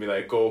probably gonna be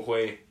like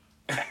kohue.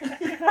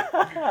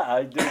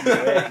 I do.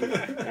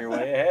 You're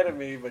way ahead of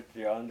me, but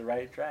you're on the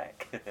right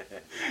track.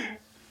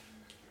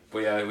 But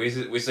yeah, we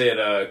say it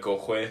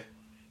kohue.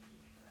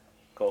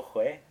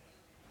 Kohue?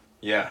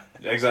 Yeah,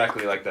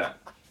 exactly like that.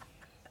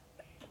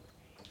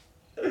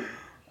 I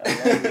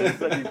love it.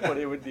 So you put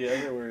it with the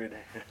other word.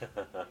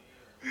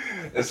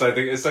 It's like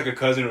a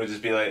cousin would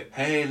just be like,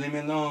 "Hey, leave me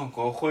alone,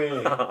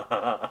 kohue."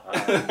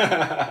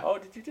 Oh,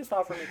 did you just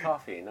offer me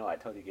coffee? No, I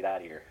told you to get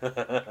out of here.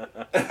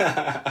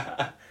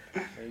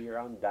 Hey, you're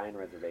on Dine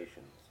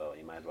reservation, so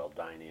you might as well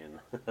dine in.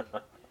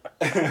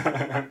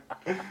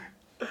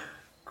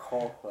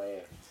 Kohue.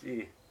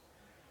 Gee.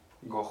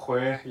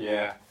 Kohue,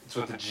 yeah, it's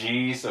with a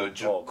G, so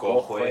Oh,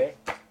 kohue.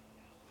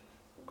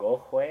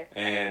 Kohue?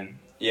 And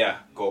yeah,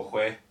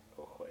 kohue.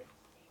 Kohue.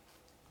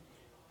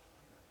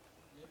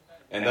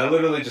 And that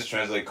literally just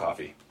translates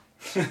coffee.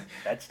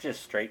 That's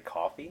just straight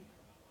coffee?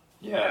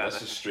 Yeah, that's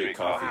just straight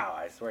coffee. Wow,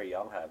 I swear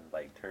y'all have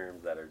like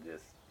terms that are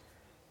just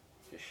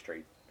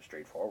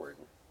straightforward.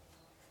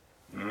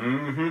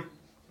 Mm-hmm.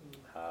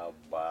 How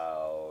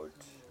about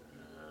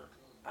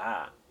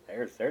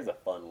there's a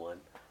fun one.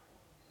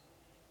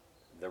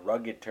 The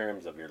rugged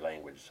terms of your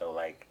language. So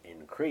like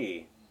in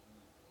Cree,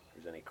 if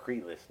there's any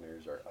Cree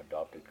listeners or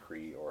adopted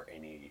Cree or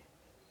any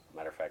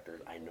matter of fact,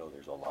 I know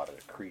there's a lot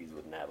of Crees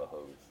with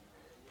Navajos.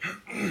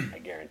 I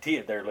guarantee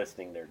if they're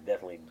listening, they're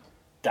definitely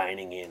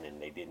dining in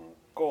and they didn't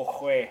go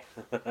away.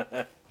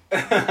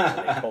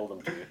 They told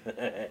them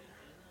to.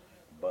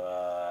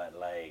 But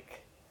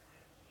like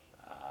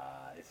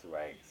it's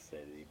right,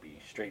 said it'd be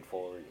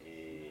straightforward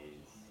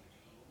is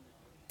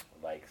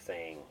like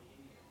saying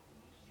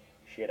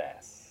shit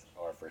ass,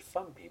 or for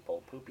some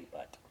people poopy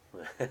butt.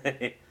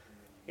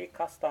 He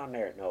cussed on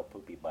there, no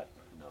poopy butt,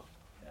 no.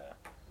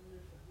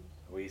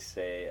 We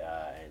say,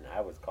 and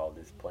I was called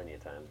this plenty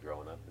of times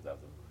growing up because I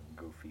was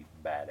a goofy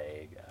bad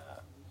egg.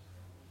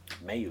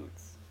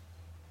 Mayutes.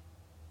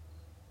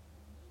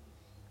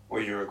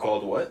 Well, you were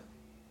called what?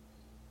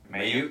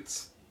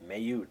 Mayutes?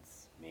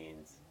 Mayutes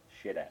means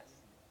shit ass.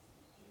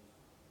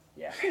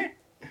 Yeah.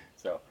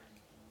 So,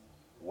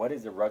 what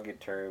is a rugged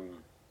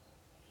term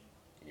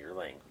in your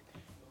language?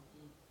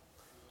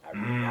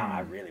 Now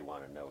I really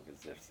want to know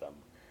because if some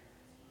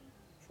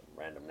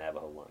random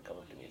Navajo want to come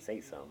up to me and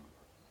say something,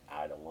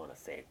 I don't want to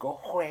say go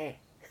away.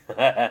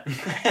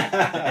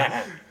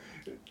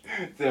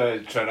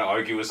 Trying to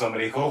argue with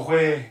somebody. Go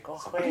away. Go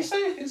What do you away.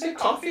 say? Is it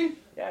coffee?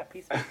 Yeah,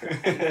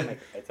 peacemaker.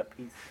 It's a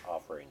peace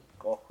offering.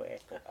 Go away.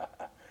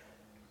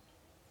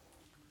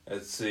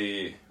 Let's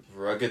see.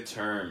 Rugged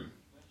term.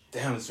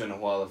 Damn, it's been a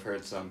while. I've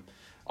heard some.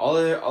 All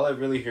I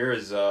really hear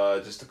is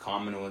just the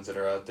common ones that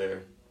are out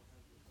there.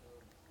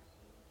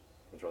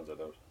 Which ones are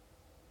those?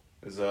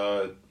 Is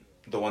the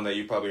one that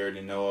you probably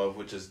already know of,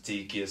 which is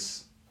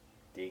Digis.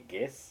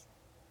 Digis?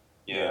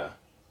 Yeah.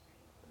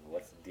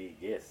 What's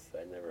Digis?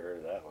 I never heard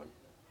of that one.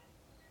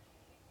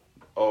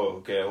 Oh,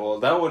 okay. Well,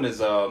 that one's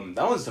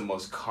the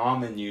most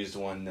common used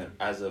one that,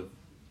 as of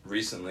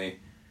recently,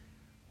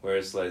 where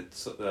it's like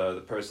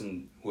the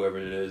person, whoever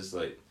it is,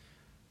 like,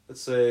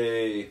 let's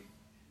say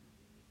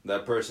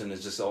that person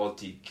is just all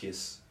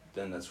tikis,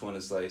 then that's when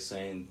it's like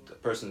saying the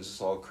person's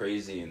just all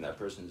crazy and that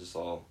person's just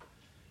all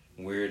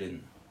weird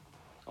and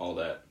all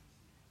that,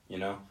 you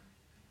know?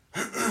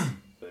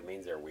 So it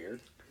means they're weird?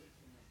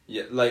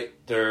 Yeah, like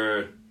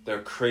they're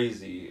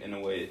crazy in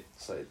a way.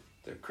 It's like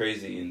they're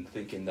crazy in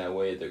thinking that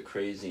way. They're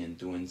crazy in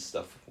doing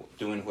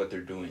what they're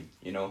doing,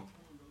 you know?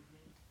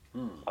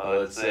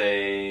 Let's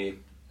say...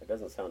 It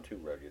doesn't sound too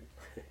rugged.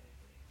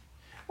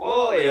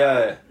 Well,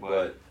 yeah,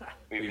 but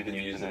we've been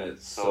using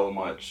it so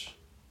much.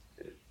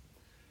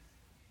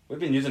 We've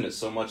been using it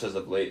so much as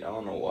of late. I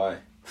don't know why.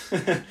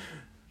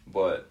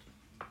 But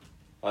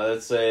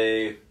let's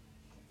say...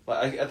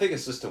 I think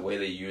it's just the way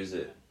they use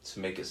it to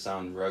make it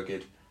sound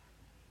rugged.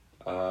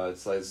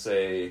 It's like,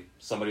 say,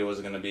 somebody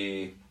was going to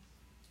be...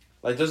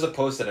 Like, there's a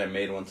post that I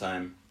made one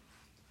time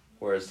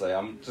where it's like,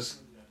 I'm just...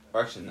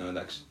 Actually, no,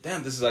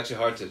 damn, this is actually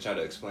hard to try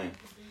to explain.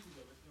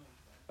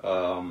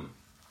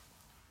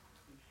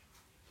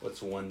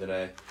 What's one that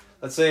I...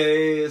 Let's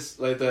say it's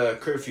like the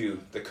curfew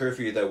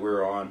that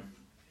we're on.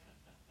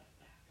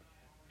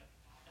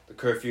 The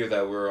curfew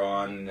that we're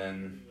on,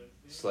 and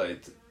it's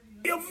like...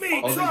 You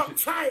me, Trump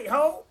tight,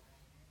 ho!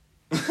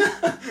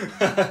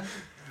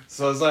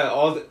 So it's like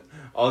all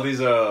these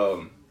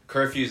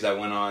curfews that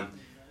went on.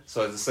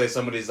 So let's say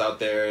somebody's out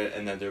there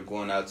and then they're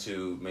going out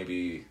to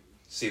maybe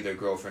see their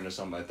girlfriend or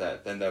something like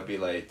that. Then they'll be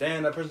like,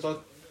 damn, that person's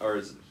all...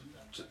 Or...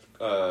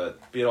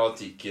 be it all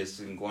tikis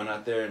and going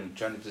out there and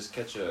trying to just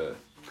catch a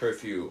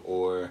curfew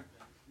or...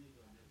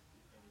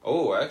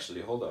 Oh,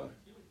 actually, hold on.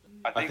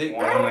 I think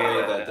one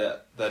way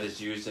that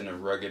is used in a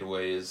rugged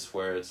way is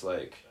where it's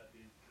like,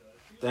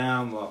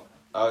 damn,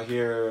 out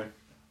here,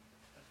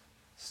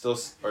 still,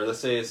 or let's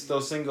say it's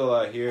still single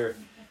out here,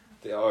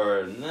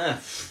 or, nah,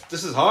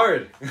 this is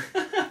hard.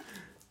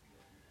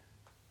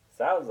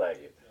 Sounds like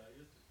it.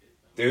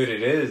 Dude,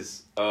 it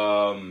is.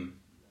 Yeah,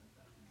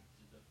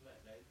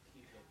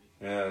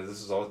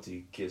 this is all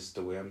tikis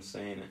the way I'm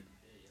saying it.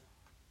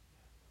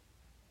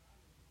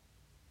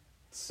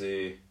 Let's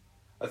see.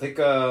 I think,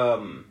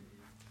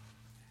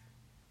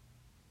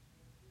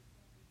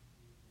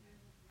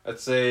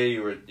 let's say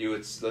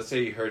let's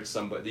say you heard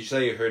somebody, you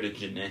say you heard a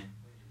jinne.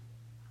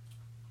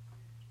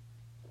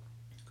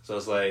 So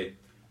it's like,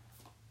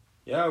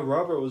 yeah,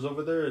 Robert was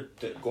over there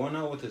going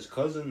out with his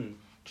cousin,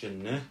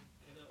 jinne,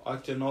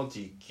 acting all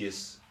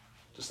tikis.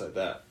 Just like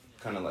that.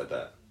 Kind of like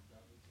that.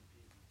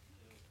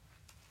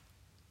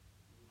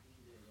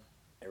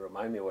 It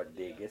remind me what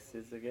Digis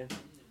is again.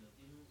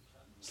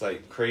 It's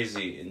like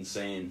crazy,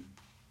 insane.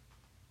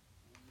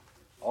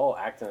 Oh,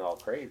 acting all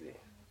crazy.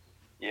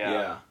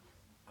 Yeah.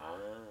 Ah,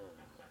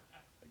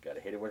 I gotta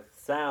hit it with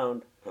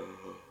sound.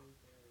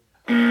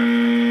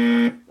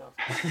 No.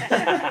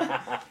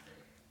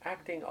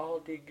 Acting all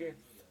Digis.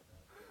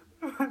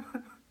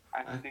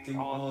 Acting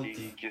all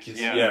tikis.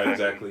 Yeah, Yeah,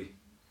 exactly.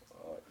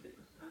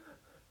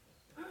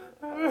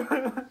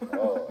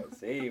 Oh,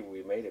 see,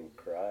 we made him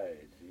cry.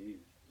 Jeez.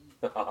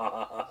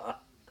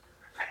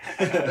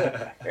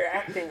 You're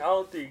acting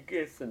all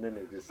Digis, and then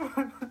it just...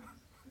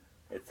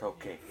 It's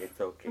okay. I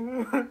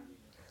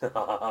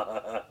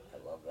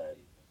love that.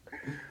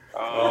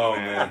 Oh,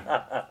 man.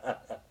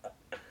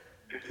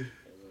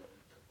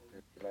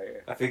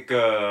 I think,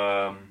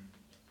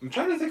 I'm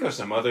trying to think of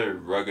some other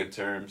rugged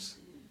terms.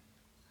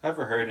 I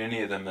haven't heard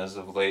any of them as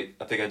of late.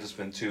 I think I've just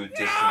been too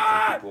distant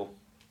from people.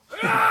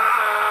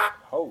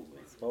 Holy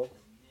smokes.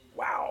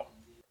 Wow.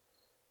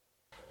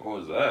 What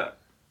was that?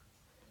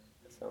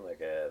 That sounds like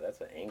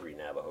that's an angry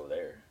Navajo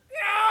there.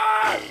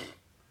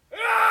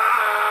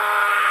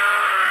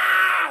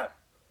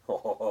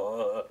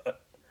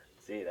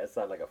 See, that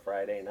sounds like a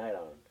Friday night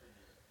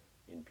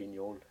in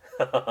Pinon.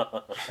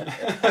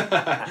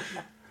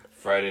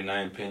 Friday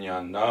night in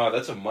Pinon. No,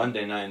 that's a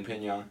Monday night in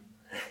Pinon.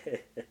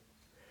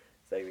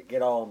 It's like we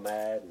get all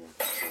mad and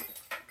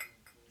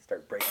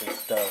start breaking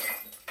stuff.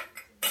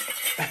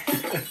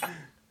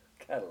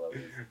 Kind of love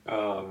these.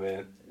 Oh, man.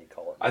 And you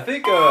call it. I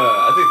think 3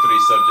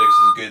 subjects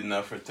is good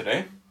enough for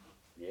today.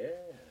 Yeah.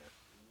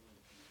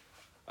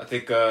 I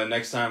think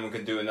next time we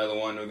can do another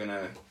one. We're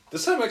gonna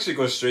this time actually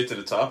go straight to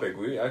the topic.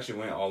 We actually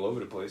went all over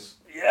the place.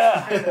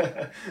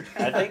 Yeah.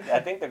 I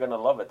think they're gonna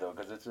love it though,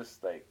 because it's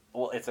just like,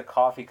 well, it's a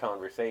coffee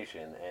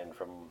conversation, and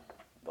from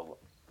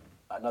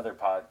another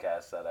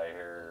podcast that I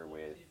hear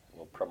with,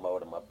 we'll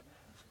promote them up,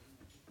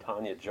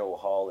 Tanya Joe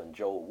Hall and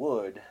Joe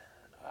Wood.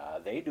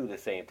 They do the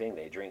same thing.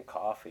 They drink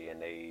coffee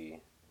and they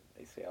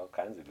say all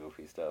kinds of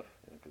goofy stuff,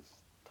 because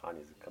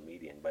Tanya's a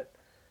comedian. But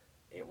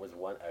it was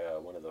one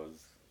of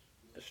those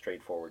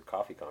straightforward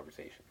coffee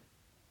conversation.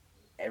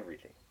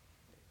 Everything.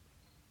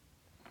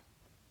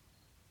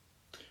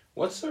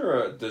 What's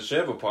her? Does she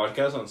have a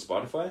podcast on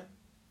Spotify?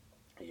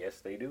 Yes,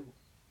 they do.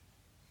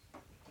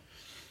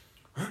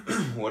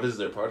 What is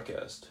their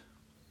podcast?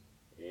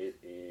 It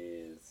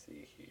is.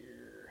 See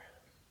here.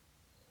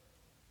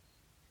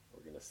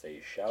 We're gonna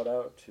say shout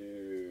out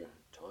to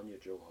Tanya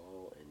Joe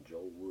Hall and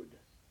Joel Wood.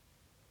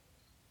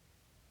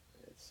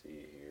 Let's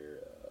see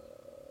here.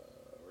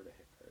 Where the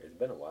heck? It's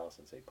been a while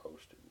since they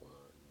posted one,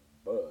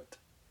 but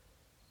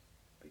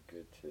it'd be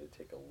good to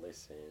take a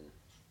listen.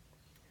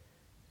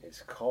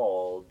 It's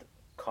called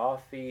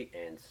Coffee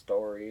and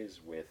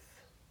Stories with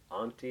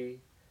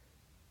Auntie,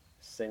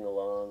 Sing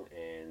Along,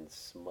 and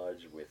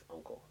Smudge with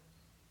Uncle.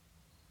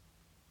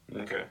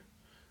 Okay.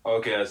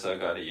 Okay, so I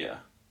got it, yeah.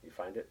 You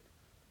find it?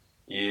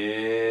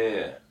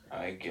 Yeah,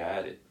 I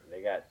got it.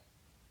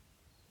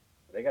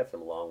 They got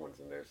some long ones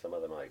in there. Some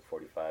of them are like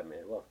 45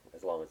 minutes. Well,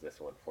 as long as this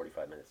one,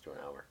 45 minutes to an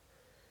hour.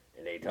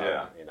 And they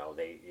talk,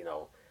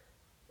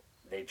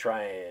 they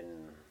try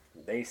and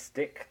they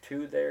stick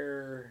to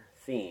their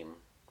theme,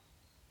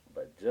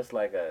 but just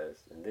like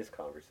us in this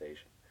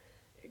conversation,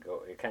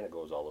 it kind of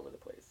goes all over the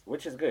place,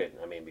 which is good.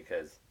 I mean,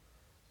 because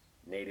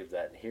natives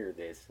that hear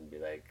this and be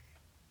like,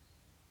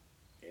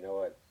 you know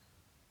what?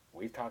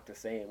 We talk the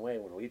same way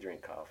when we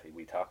drink coffee.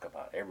 We talk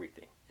about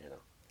everything,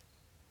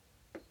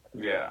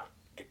 Yeah.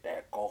 Get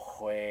that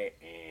coffee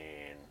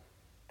and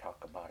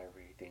talk about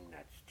everything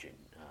that's Jine.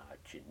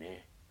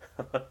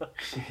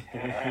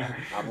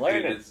 I'm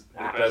learning. Dude, it's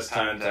the best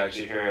time to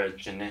actually hear a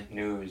Jeanette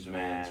news,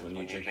 man, is when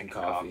you're drinking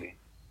coffee.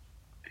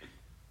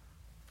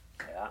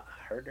 Yeah,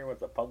 I heard there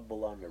was a pug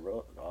bull on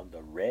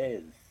the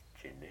res,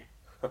 Jine.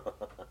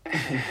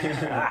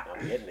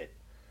 I'm getting it.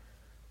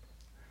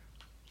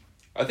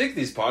 I think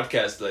these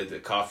podcasts, like the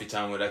coffee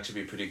time, would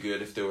actually be pretty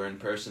good if they were in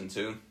person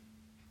too.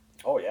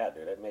 Oh yeah,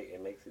 dude, it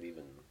makes it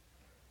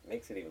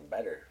even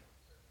better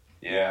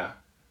Yeah.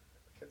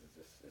 because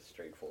it's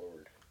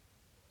straightforward.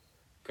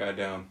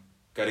 Goddamn.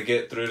 Got to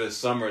get through the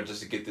summer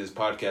just to get this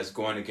podcast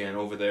going again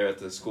over there at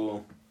the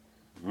school.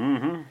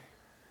 Mm-hmm.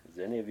 Is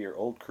any of your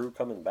old crew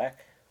coming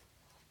back?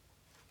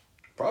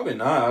 Probably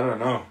not. I don't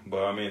know.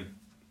 But I mean,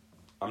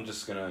 I'm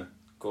just gonna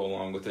go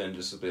along with it and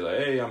just be like,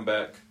 hey, I'm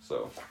back.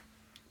 So.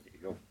 There you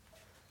go.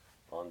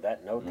 On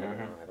that note, I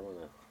don't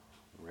want to.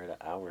 We're at an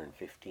hour and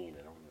 15.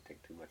 I don't want to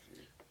take too much of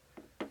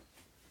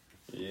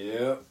your...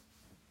 Yep.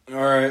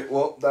 Alright,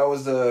 well, that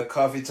was the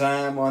coffee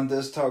time on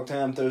this Talk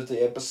Time Thursday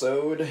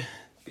episode.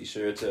 Be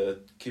sure to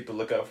keep a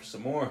lookout for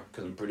some more,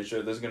 because I'm pretty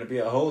sure there's going to be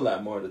a whole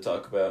lot more to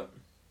talk about.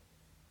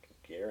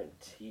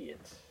 Guarantee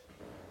it.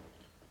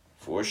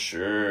 For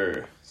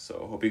sure.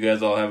 So, hope you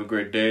guys all have a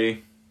great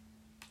day.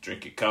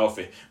 Drink your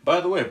coffee. By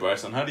the way,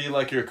 Bryson, how do you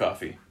like your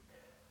coffee?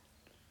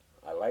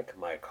 I like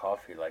my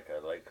coffee like I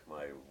like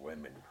my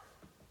women.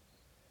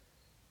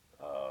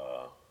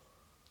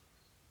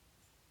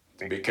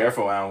 Be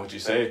careful, Alan, what you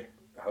say.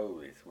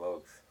 Holy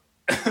smokes.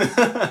 What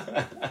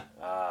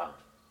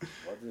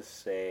does it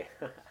say?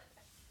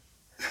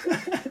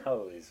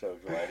 Holy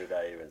smokes, why did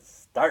I even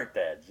start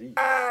that? Jeez.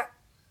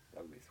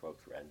 Holy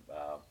smokes, Ren.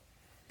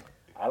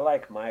 I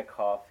like my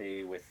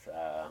coffee with,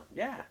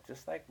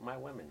 just like my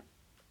women.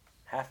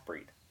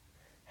 Half-breed.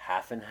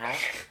 Half and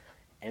half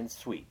and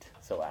sweet.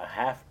 So a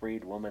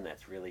half-breed woman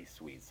that's really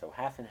sweet. So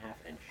half and half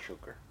and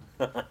sugar.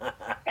 Oh,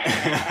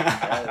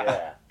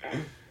 yeah.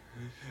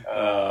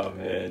 Oh,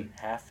 man.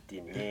 Half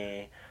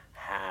diner,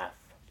 half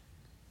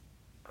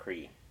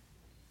cree.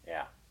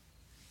 Yeah.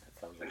 That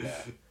sounds like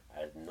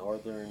a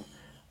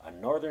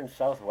northern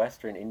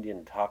southwestern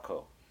Indian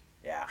taco.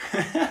 Yeah.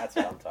 That's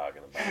what I'm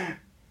talking about.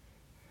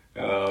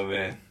 Oh,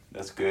 man.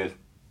 That's good.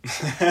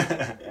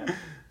 Yeah.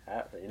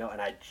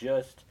 And I'm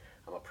going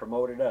to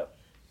promote it up.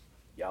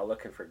 Y'all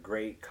looking for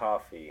great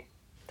coffee,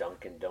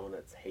 Dunkin'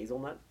 Donuts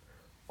hazelnut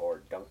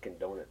or Dunkin'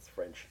 Donuts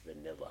French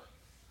vanilla?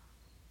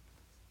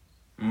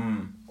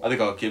 I think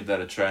I'll give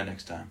that a try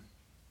next time.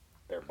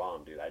 They're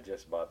bomb, dude. I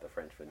just bought the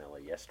French vanilla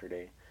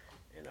yesterday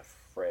in a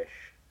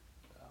fresh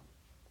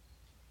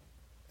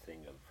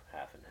thing of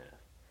half and half.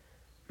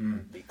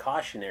 Be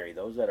cautionary,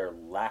 those that are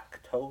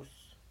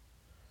lactose,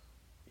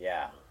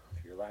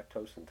 if you're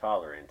lactose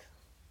intolerant,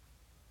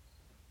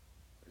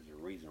 there's a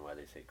reason why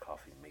they say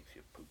coffee makes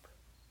you poop.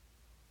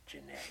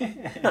 Jeanette.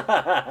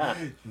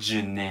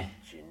 Jeanette.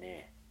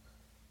 Jeanette.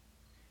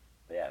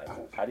 Yeah,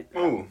 how do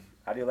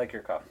you like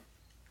your coffee?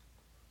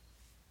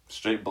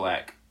 Straight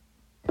black.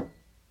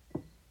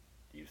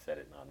 You said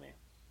it, not me.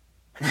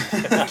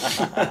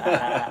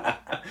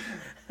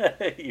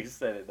 You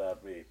said it,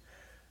 not me.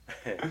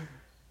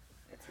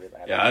 It's really,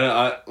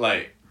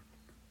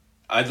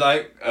 I'd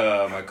like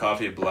my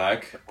coffee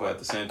black, but at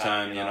the same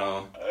time,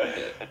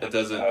 it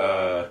doesn't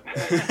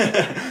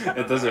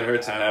it doesn't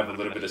hurt to have a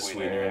little bit of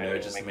sweetener in there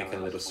just to make it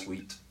a little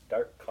sweet.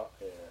 Dark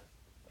coffee.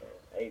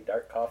 Hey,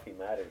 dark coffee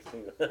matters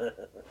too.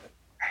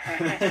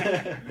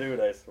 Dude,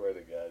 I swear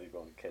to God, you're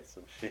going to catch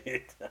some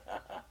shit.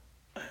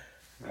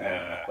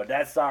 But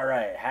that's all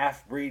right.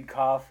 Half-breed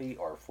coffee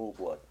or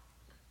full-blood,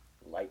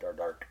 light or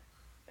dark.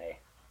 Hey,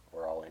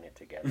 we're all in it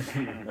together.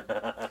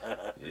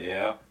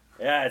 Yeah.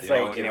 Yeah, it's They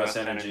all like give us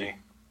energy.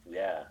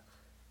 Yeah,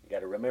 you got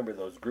to remember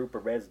those group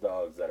of res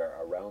dogs that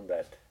are around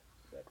that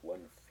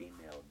one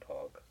female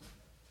dog.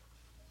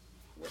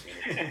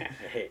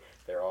 Hey,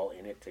 they're all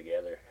in it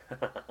together.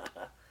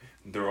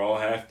 They're all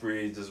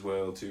half-breeds as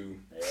well, too.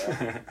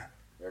 Yeah.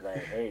 They're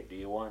like, hey, do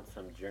you want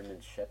some German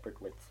Shepherd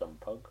with some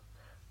pug?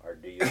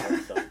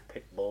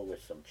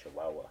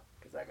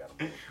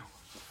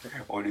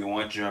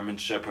 German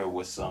Shepherd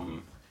with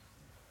some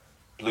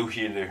Blue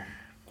Heeler.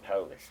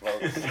 Holy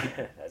smokes.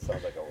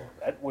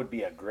 That would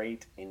be a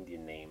great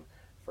Indian name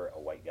for a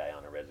white guy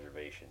on a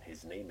reservation.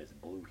 His name is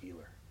Blue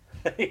Heeler.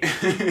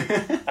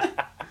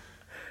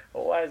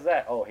 Well, why is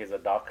that? Oh, he's a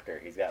doctor.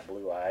 He's got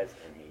blue eyes,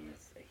 and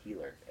he's a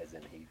healer, as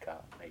in he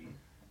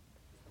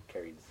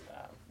carries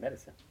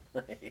medicine.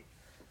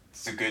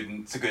 It's a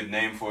good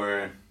name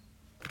for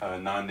a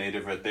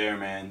non-native right there,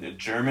 man. The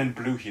German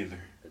Blue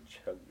Heeler.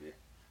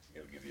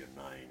 He'll give you a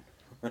 9.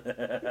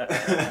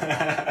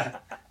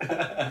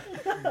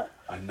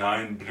 A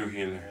 9 Blue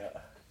Heeler.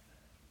 Yeah.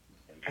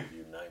 He'll give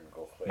you 9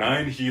 go away.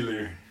 9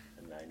 healer.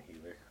 A 9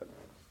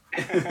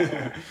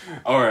 healer.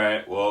 All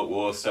right. Well,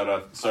 we'll start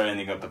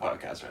ending up the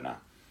podcast right now.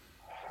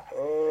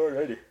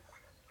 Alrighty.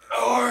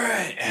 All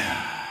right.